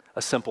faith,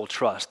 a simple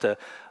trust,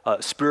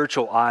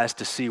 spiritual eyes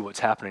to see what's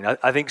happening.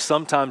 I think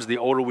sometimes the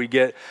older we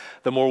get,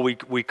 the more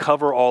we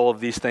cover all of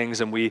these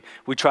things, and we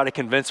try to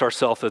convince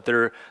ourselves that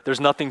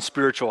there's nothing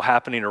spiritual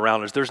happening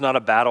around us. There's not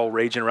a battle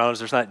raging around us.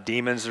 There's not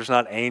demons. There's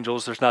not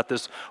angels. There's not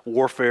this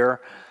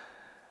warfare.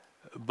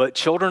 But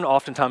children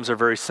oftentimes are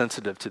very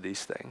sensitive to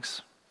these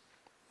things.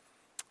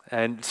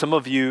 And some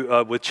of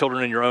you with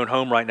children in your own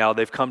home right now,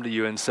 they've come to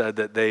you and said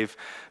that they've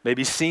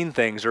maybe seen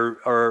things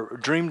or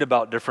dreamed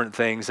about different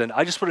things. And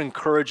I just would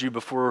encourage you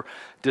before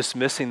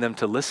dismissing them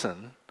to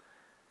listen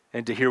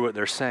and to hear what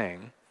they're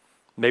saying.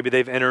 Maybe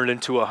they've entered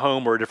into a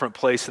home or a different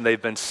place and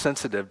they've been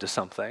sensitive to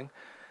something.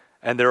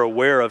 And they're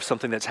aware of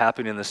something that's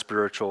happening in the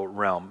spiritual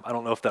realm. I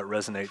don't know if that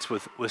resonates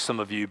with some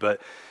of you, but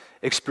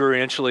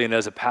experientially and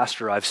as a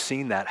pastor, I've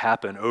seen that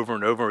happen over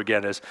and over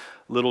again as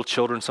little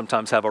children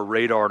sometimes have a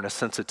radar and a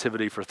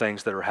sensitivity for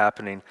things that are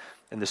happening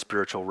in the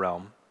spiritual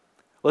realm.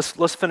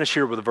 Let's finish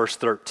here with verse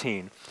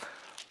 13.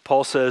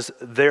 Paul says,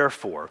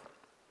 therefore.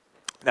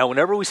 Now,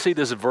 whenever we see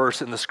this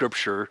verse in the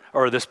scripture,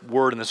 or this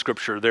word in the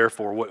scripture,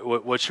 therefore,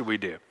 what should we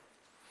do?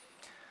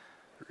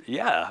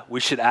 Yeah, we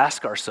should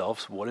ask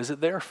ourselves, what is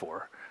it there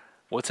for?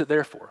 What's it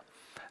there for?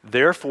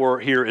 Therefore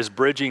here is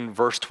bridging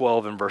verse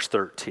 12 and verse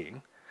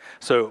 13.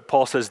 So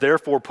Paul says,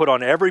 therefore, put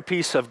on every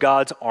piece of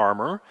God's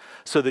armor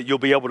so that you'll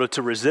be able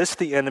to resist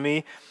the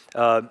enemy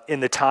in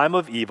the time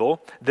of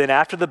evil. Then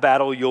after the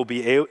battle,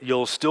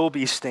 you'll still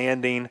be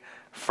standing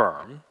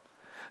firm.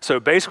 So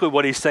basically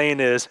what he's saying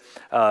is,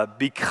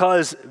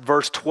 because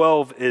verse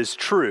 12 is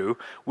true,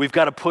 we've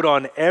got to put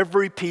on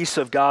every piece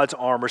of God's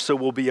armor so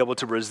we'll be able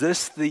to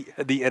resist the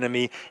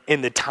enemy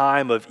in the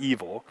time of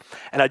evil.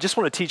 And I just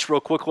want to teach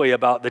real quickly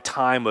about the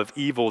time of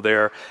evil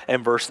there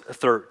in verse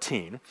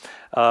 13.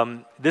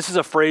 This is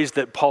a phrase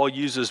that Paul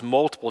uses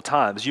multiple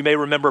times. You may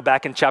remember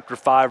back in chapter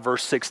 5,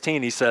 verse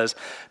 16, he says,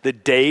 the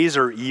days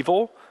are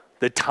evil.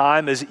 The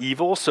time is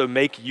evil, so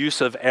make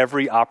use of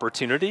every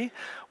opportunity.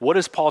 What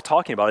is Paul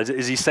talking about?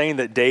 Is he saying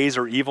that days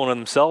are evil in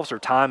themselves or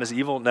time is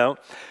evil? No.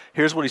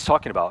 Here's what he's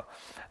talking about.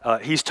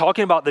 He's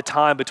talking about the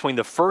time between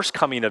the first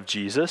coming of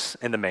Jesus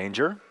in the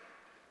manger,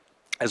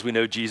 as we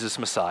know Jesus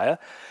Messiah,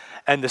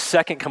 and the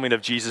second coming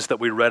of Jesus that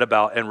we read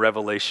about in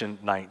Revelation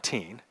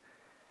 19.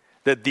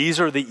 That these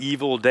are the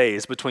evil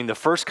days between the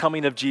first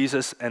coming of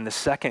Jesus and the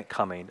second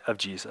coming of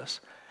Jesus.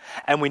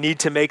 And we need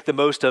to make the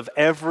most of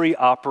every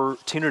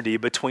opportunity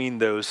between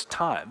those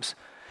times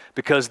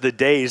because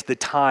the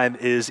time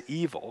is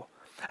evil.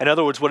 In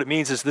other words, what it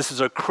means is this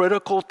is a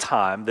critical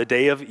time, the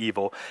day of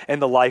evil, in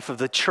the life of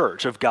the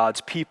church, of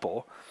God's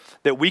people,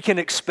 that we can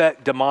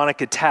expect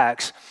demonic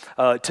attacks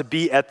to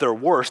be at their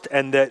worst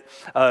and that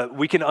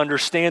we can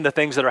understand the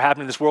things that are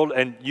happening in this world.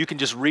 And you can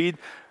just read,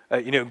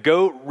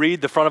 go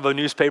read the front of a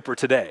newspaper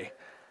today.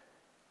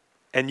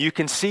 And you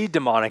can see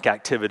demonic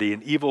activity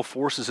and evil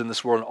forces in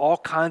this world and all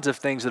kinds of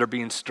things that are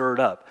being stirred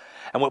up.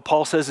 And what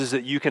Paul says is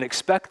that you can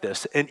expect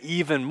this and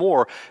even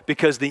more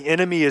because the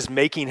enemy is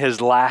making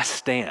his last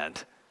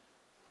stand.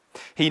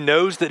 He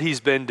knows that he's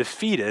been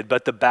defeated,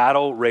 but the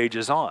battle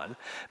rages on.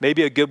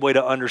 Maybe a good way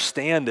to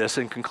understand this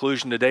in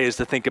conclusion today is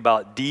to think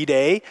about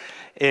D-Day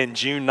in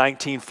June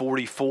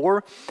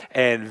 1944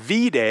 and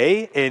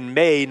V-Day in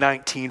May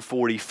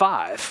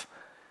 1945.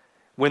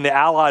 When the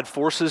Allied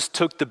forces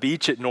took the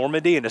beach at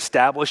Normandy and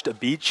established a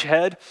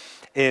beachhead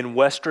in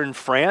western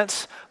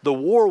France, the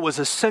war was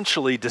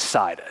essentially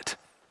decided.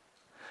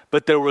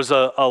 But there was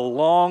a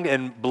long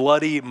and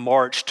bloody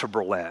march to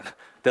Berlin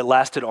that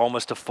lasted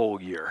almost a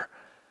full year.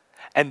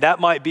 And that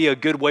might be a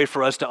good way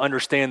for us to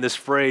understand this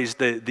phrase,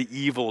 the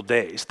evil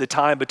days, the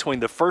time between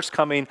the first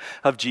coming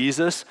of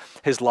Jesus,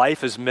 his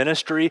life, his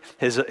ministry,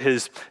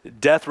 his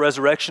death,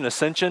 resurrection,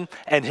 ascension,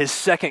 and his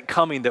second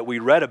coming that we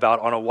read about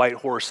on a white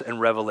horse in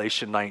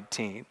Revelation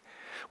 19.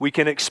 We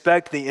can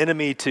expect the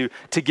enemy to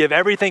give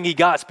everything he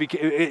got,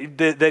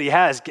 that he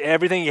has,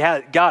 everything he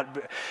has got,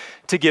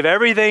 to give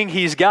everything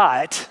he's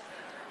got,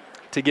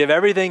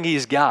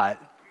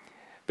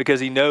 because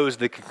he knows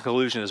the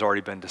conclusion has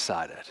already been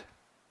decided.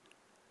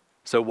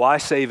 So why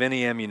save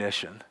any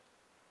ammunition?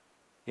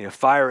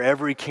 Fire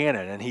every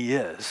cannon, and he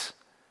is.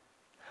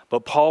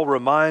 But Paul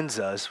reminds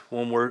us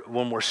when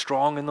we're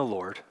strong in the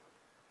Lord,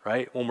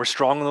 right? When we're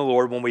strong in the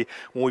Lord, when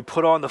we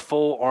put on the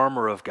full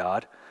armor of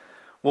God,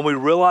 when we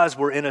realize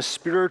we're in a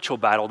spiritual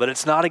battle, that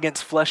it's not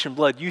against flesh and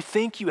blood. You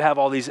think you have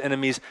all these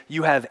enemies,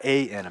 you have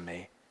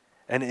an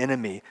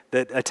enemy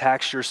that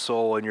attacks your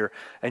soul and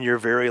your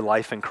very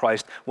life in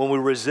Christ. When we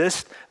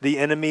resist the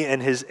enemy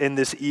in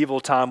this evil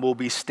time, we'll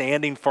be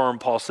standing firm,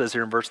 Paul says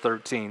here in verse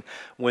 13,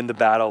 when the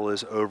battle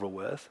is over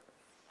with.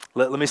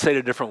 Let me say it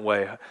a different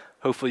way.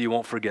 Hopefully you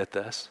won't forget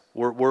this.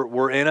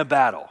 We're in a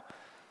battle.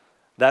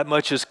 That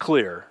much is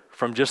clear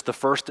from just the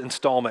first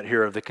installment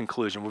here of the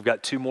conclusion. We've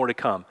got two more to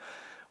come.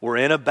 We're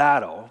in a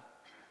battle,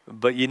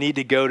 but you need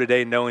to go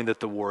today knowing that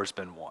the war has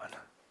been won.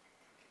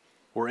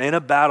 We're in a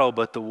battle,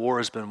 but the war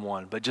has been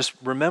won. But just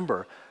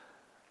remember,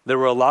 there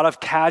were a lot of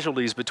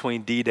casualties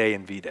between D-Day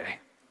and V-Day.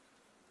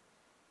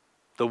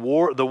 The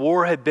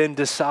war had been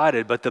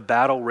decided, but the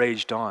battle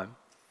raged on.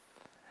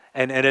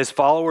 And as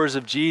followers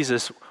of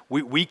Jesus,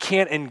 we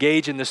can't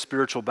engage in this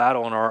spiritual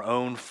battle in our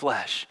own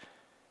flesh.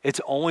 It's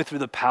only through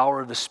the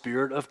power of the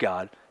Spirit of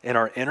God in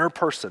our inner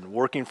person,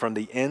 working from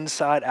the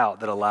inside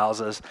out, that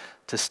allows us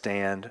to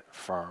stand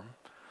firm.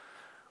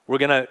 We're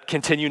going to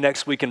continue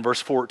next week in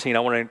verse 14. I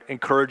want to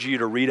encourage you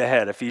to read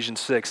ahead, Ephesians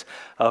 6,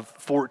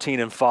 14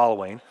 and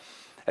following,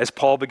 as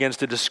Paul begins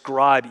to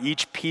describe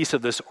each piece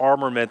of this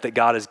armament that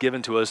God has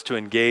given to us to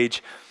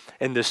engage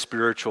in this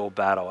spiritual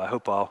battle. I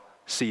hope I'll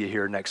see you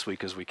here next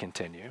week as we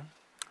continue.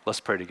 Let's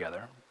pray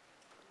together.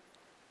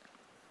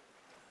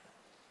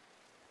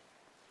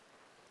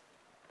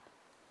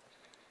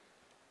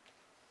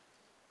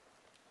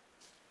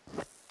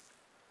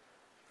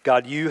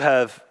 God, you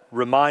have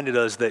reminded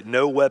us that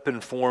no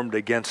weapon formed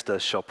against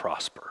us shall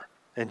prosper,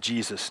 in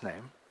Jesus'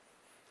 name.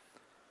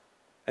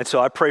 And so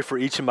I pray for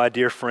each of my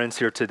dear friends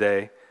here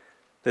today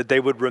that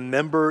they would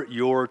remember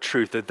your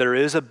truth, that there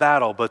is a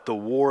battle, but the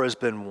war has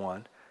been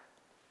won,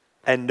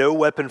 and no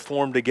weapon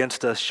formed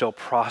against us shall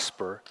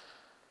prosper,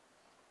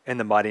 in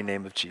the mighty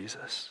name of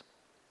Jesus.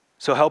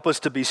 So help us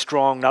to be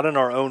strong, not in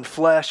our own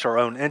flesh, our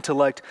own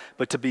intellect,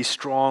 but to be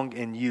strong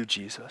in you,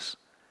 Jesus.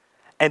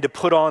 And to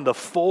put on the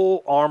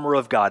full armor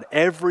of God,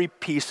 every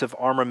piece of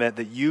armament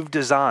that you've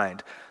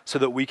designed so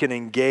that we can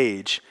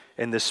engage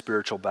in this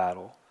spiritual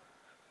battle.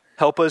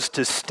 Help us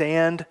to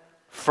stand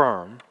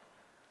firm,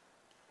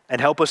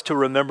 and help us to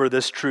remember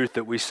this truth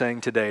that we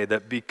sang today,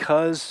 that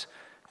because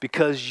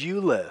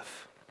you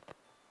live,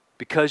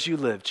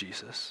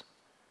 Jesus,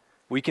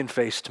 we can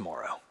face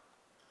tomorrow.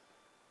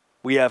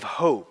 We have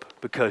hope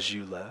because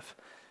you live.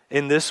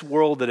 In this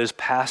world that is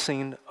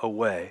passing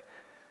away,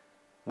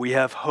 we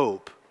have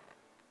hope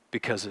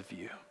because of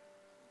you.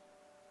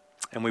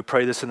 And we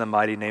pray this in the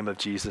mighty name of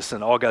Jesus.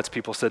 And all God's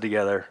people said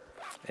together,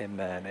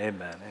 amen,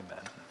 amen,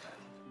 amen.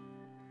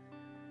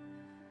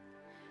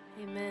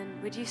 Amen.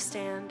 Would you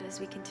stand as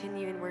we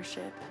continue in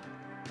worship?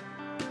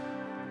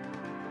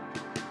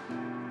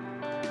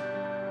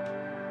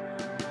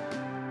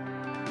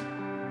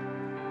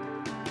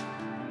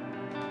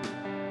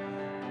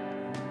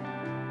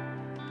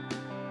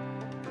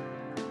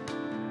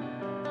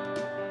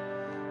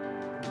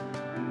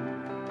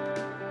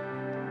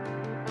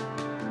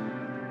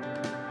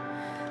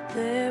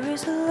 There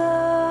is a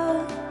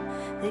love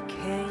that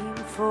came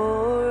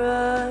for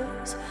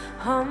us,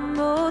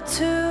 humble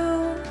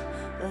to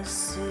a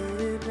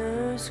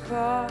sinner's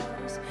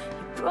cross.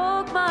 You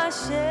broke my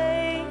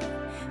shame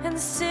and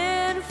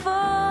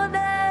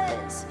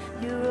sinfulness.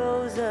 You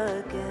rose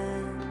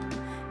again,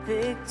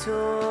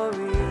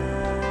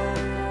 victorious.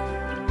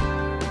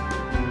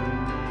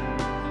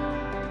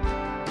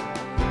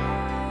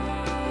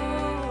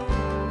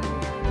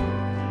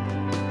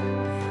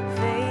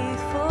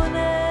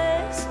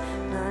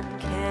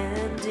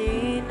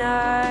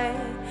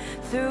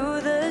 Through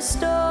the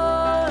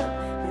storm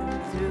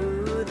and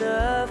through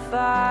the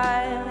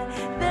fire,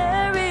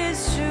 there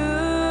is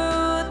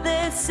truth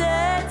that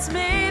sets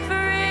me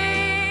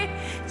free.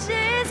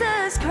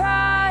 Jesus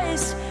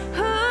Christ,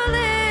 who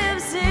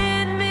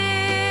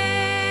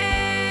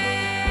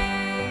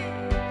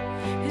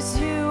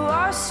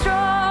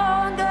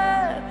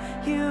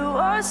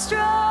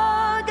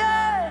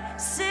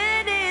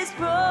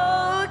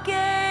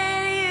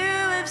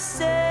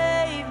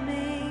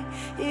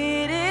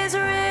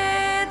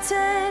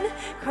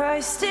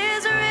Christ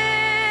is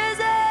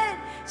risen.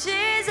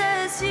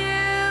 Jesus,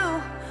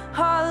 you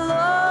are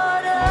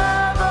Lord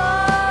of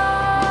all.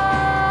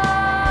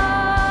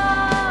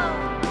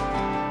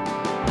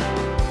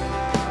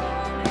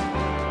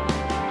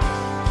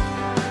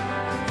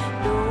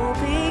 No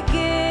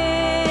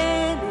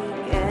beginning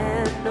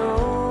and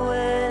no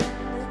end.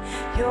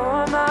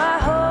 You're my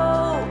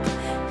hope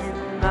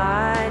and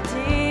my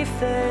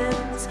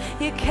defense.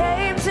 You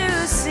came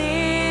to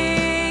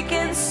seek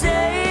and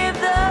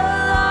save the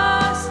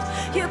lost.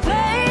 You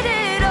paid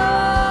it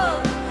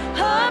all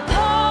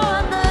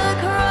upon the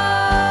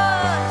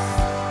cross.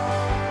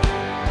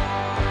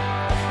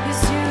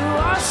 'Cause you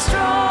are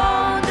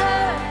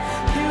stronger,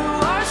 you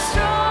are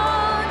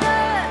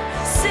stronger.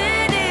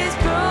 Sin is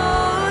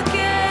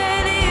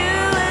broken, you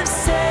have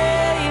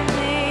saved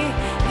me.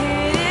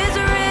 It is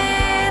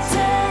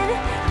written,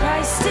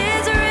 Christ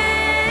is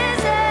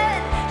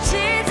risen.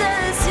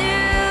 Jesus,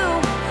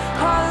 you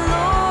are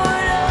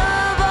Lord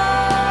of all.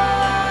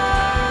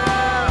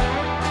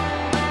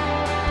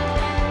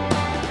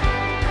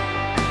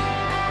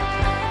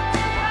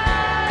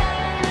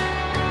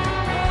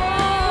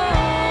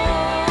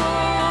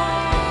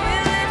 We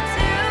lift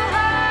you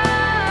high.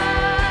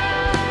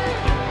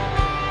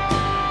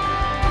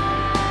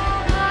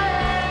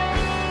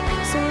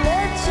 So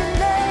let your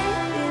name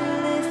be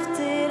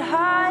lifted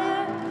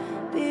higher,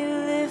 be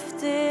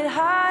lifted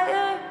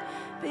higher,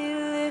 be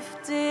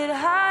lifted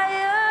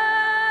higher.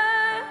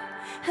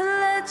 And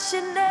let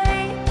your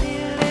name be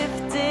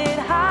lifted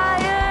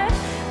higher,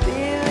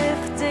 be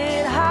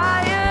lifted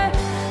higher,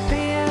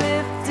 be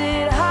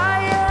lifted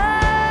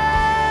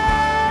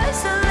higher.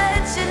 So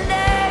let your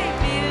name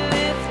be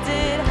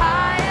lifted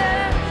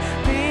higher,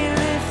 be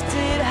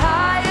lifted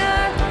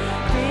higher,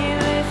 be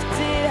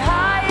lifted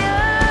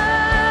higher.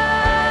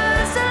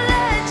 So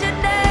let your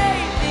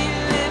name be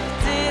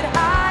lifted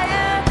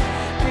higher,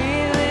 be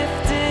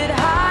lifted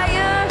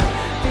higher,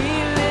 be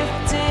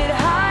lifted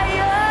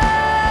higher.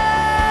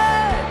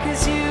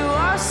 'Cause you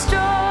are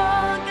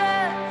stronger,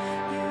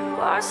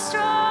 you are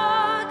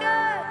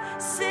stronger.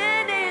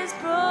 Sin is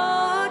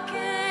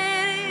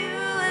broken, you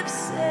have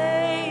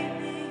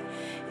saved me.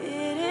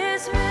 It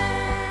is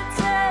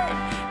written,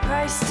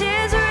 Christ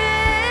is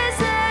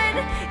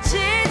risen.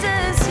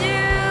 Jesus,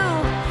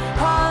 you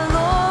are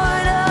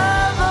Lord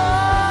of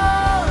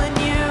all. And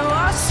you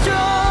are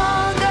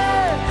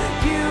stronger,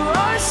 you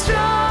are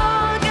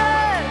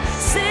stronger.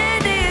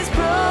 Sin is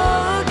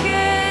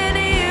broken,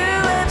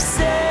 you have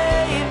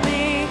saved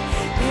me.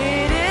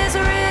 It is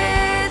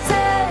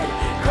written,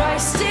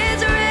 Christ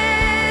is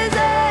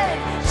risen.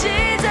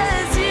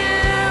 Jesus,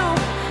 you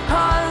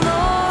are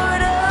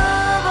Lord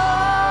of all.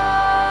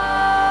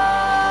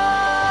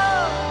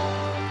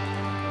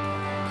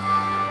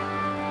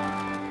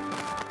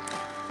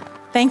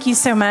 Thank you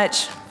so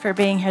much for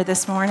being here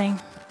this morning.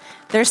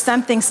 There's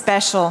something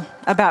special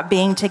about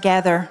being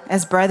together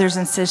as brothers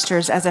and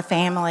sisters, as a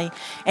family.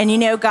 And you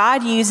know,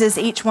 God uses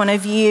each one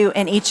of you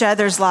in each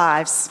other's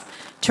lives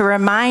to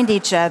remind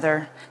each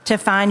other to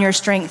find your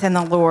strength in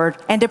the Lord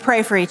and to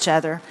pray for each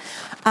other.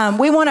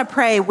 We want to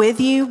pray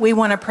with you. We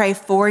want to pray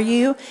for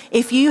you.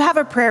 If you have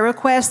a prayer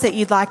request that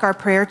you'd like our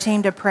prayer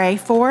team to pray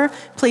for,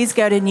 please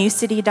go to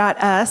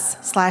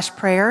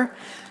newcity.us/prayer.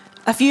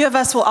 A few of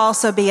us will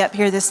also be up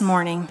here this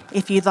morning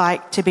if you'd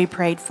like to be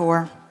prayed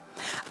for.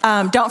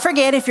 Don't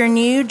forget, if you're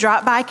new,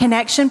 drop by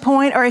Connection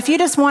Point, or if you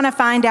just want to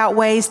find out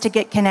ways to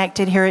get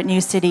connected here at New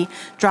City,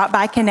 drop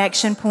by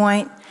Connection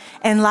Point.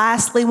 And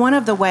lastly, one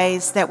of the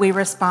ways that we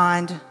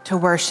respond to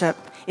worship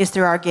is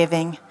through our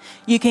giving.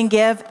 You can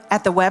give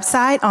at the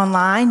website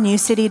online,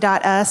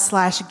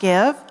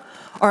 newcity.us/give,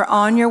 or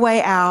on your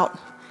way out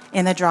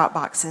in the drop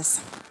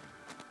boxes.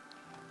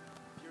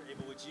 If you're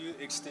able, would you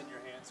extend your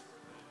hands for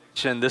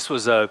benediction? This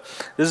is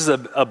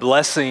a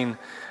blessing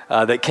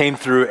that came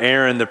through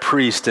Aaron the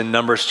priest in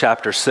Numbers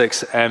chapter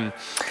 6, and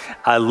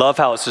I love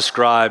how it's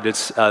described.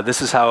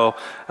 This is how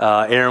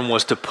Aaron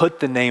was to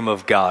put the name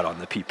of God on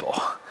the people.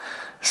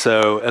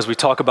 So as we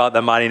talk about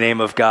the mighty name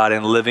of God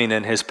and living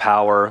in his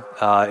power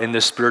in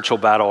this spiritual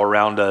battle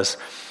around us,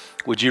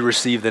 would you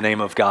receive the name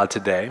of God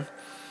today?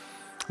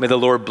 May the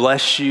Lord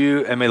bless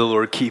you, and may the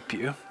Lord keep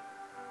you.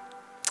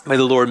 May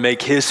the Lord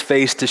make his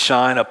face to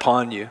shine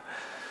upon you.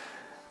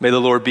 May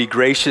the Lord be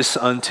gracious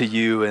unto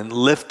you and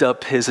lift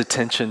up his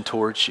attention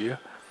towards you.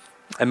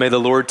 And may the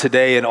Lord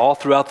today and all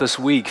throughout this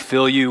week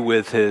fill you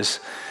with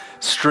his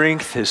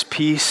strength, his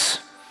peace,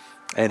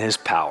 and his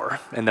power.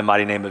 In the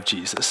mighty name of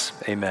Jesus,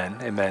 amen,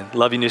 amen.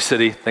 Love you, New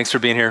City. Thanks for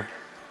being here.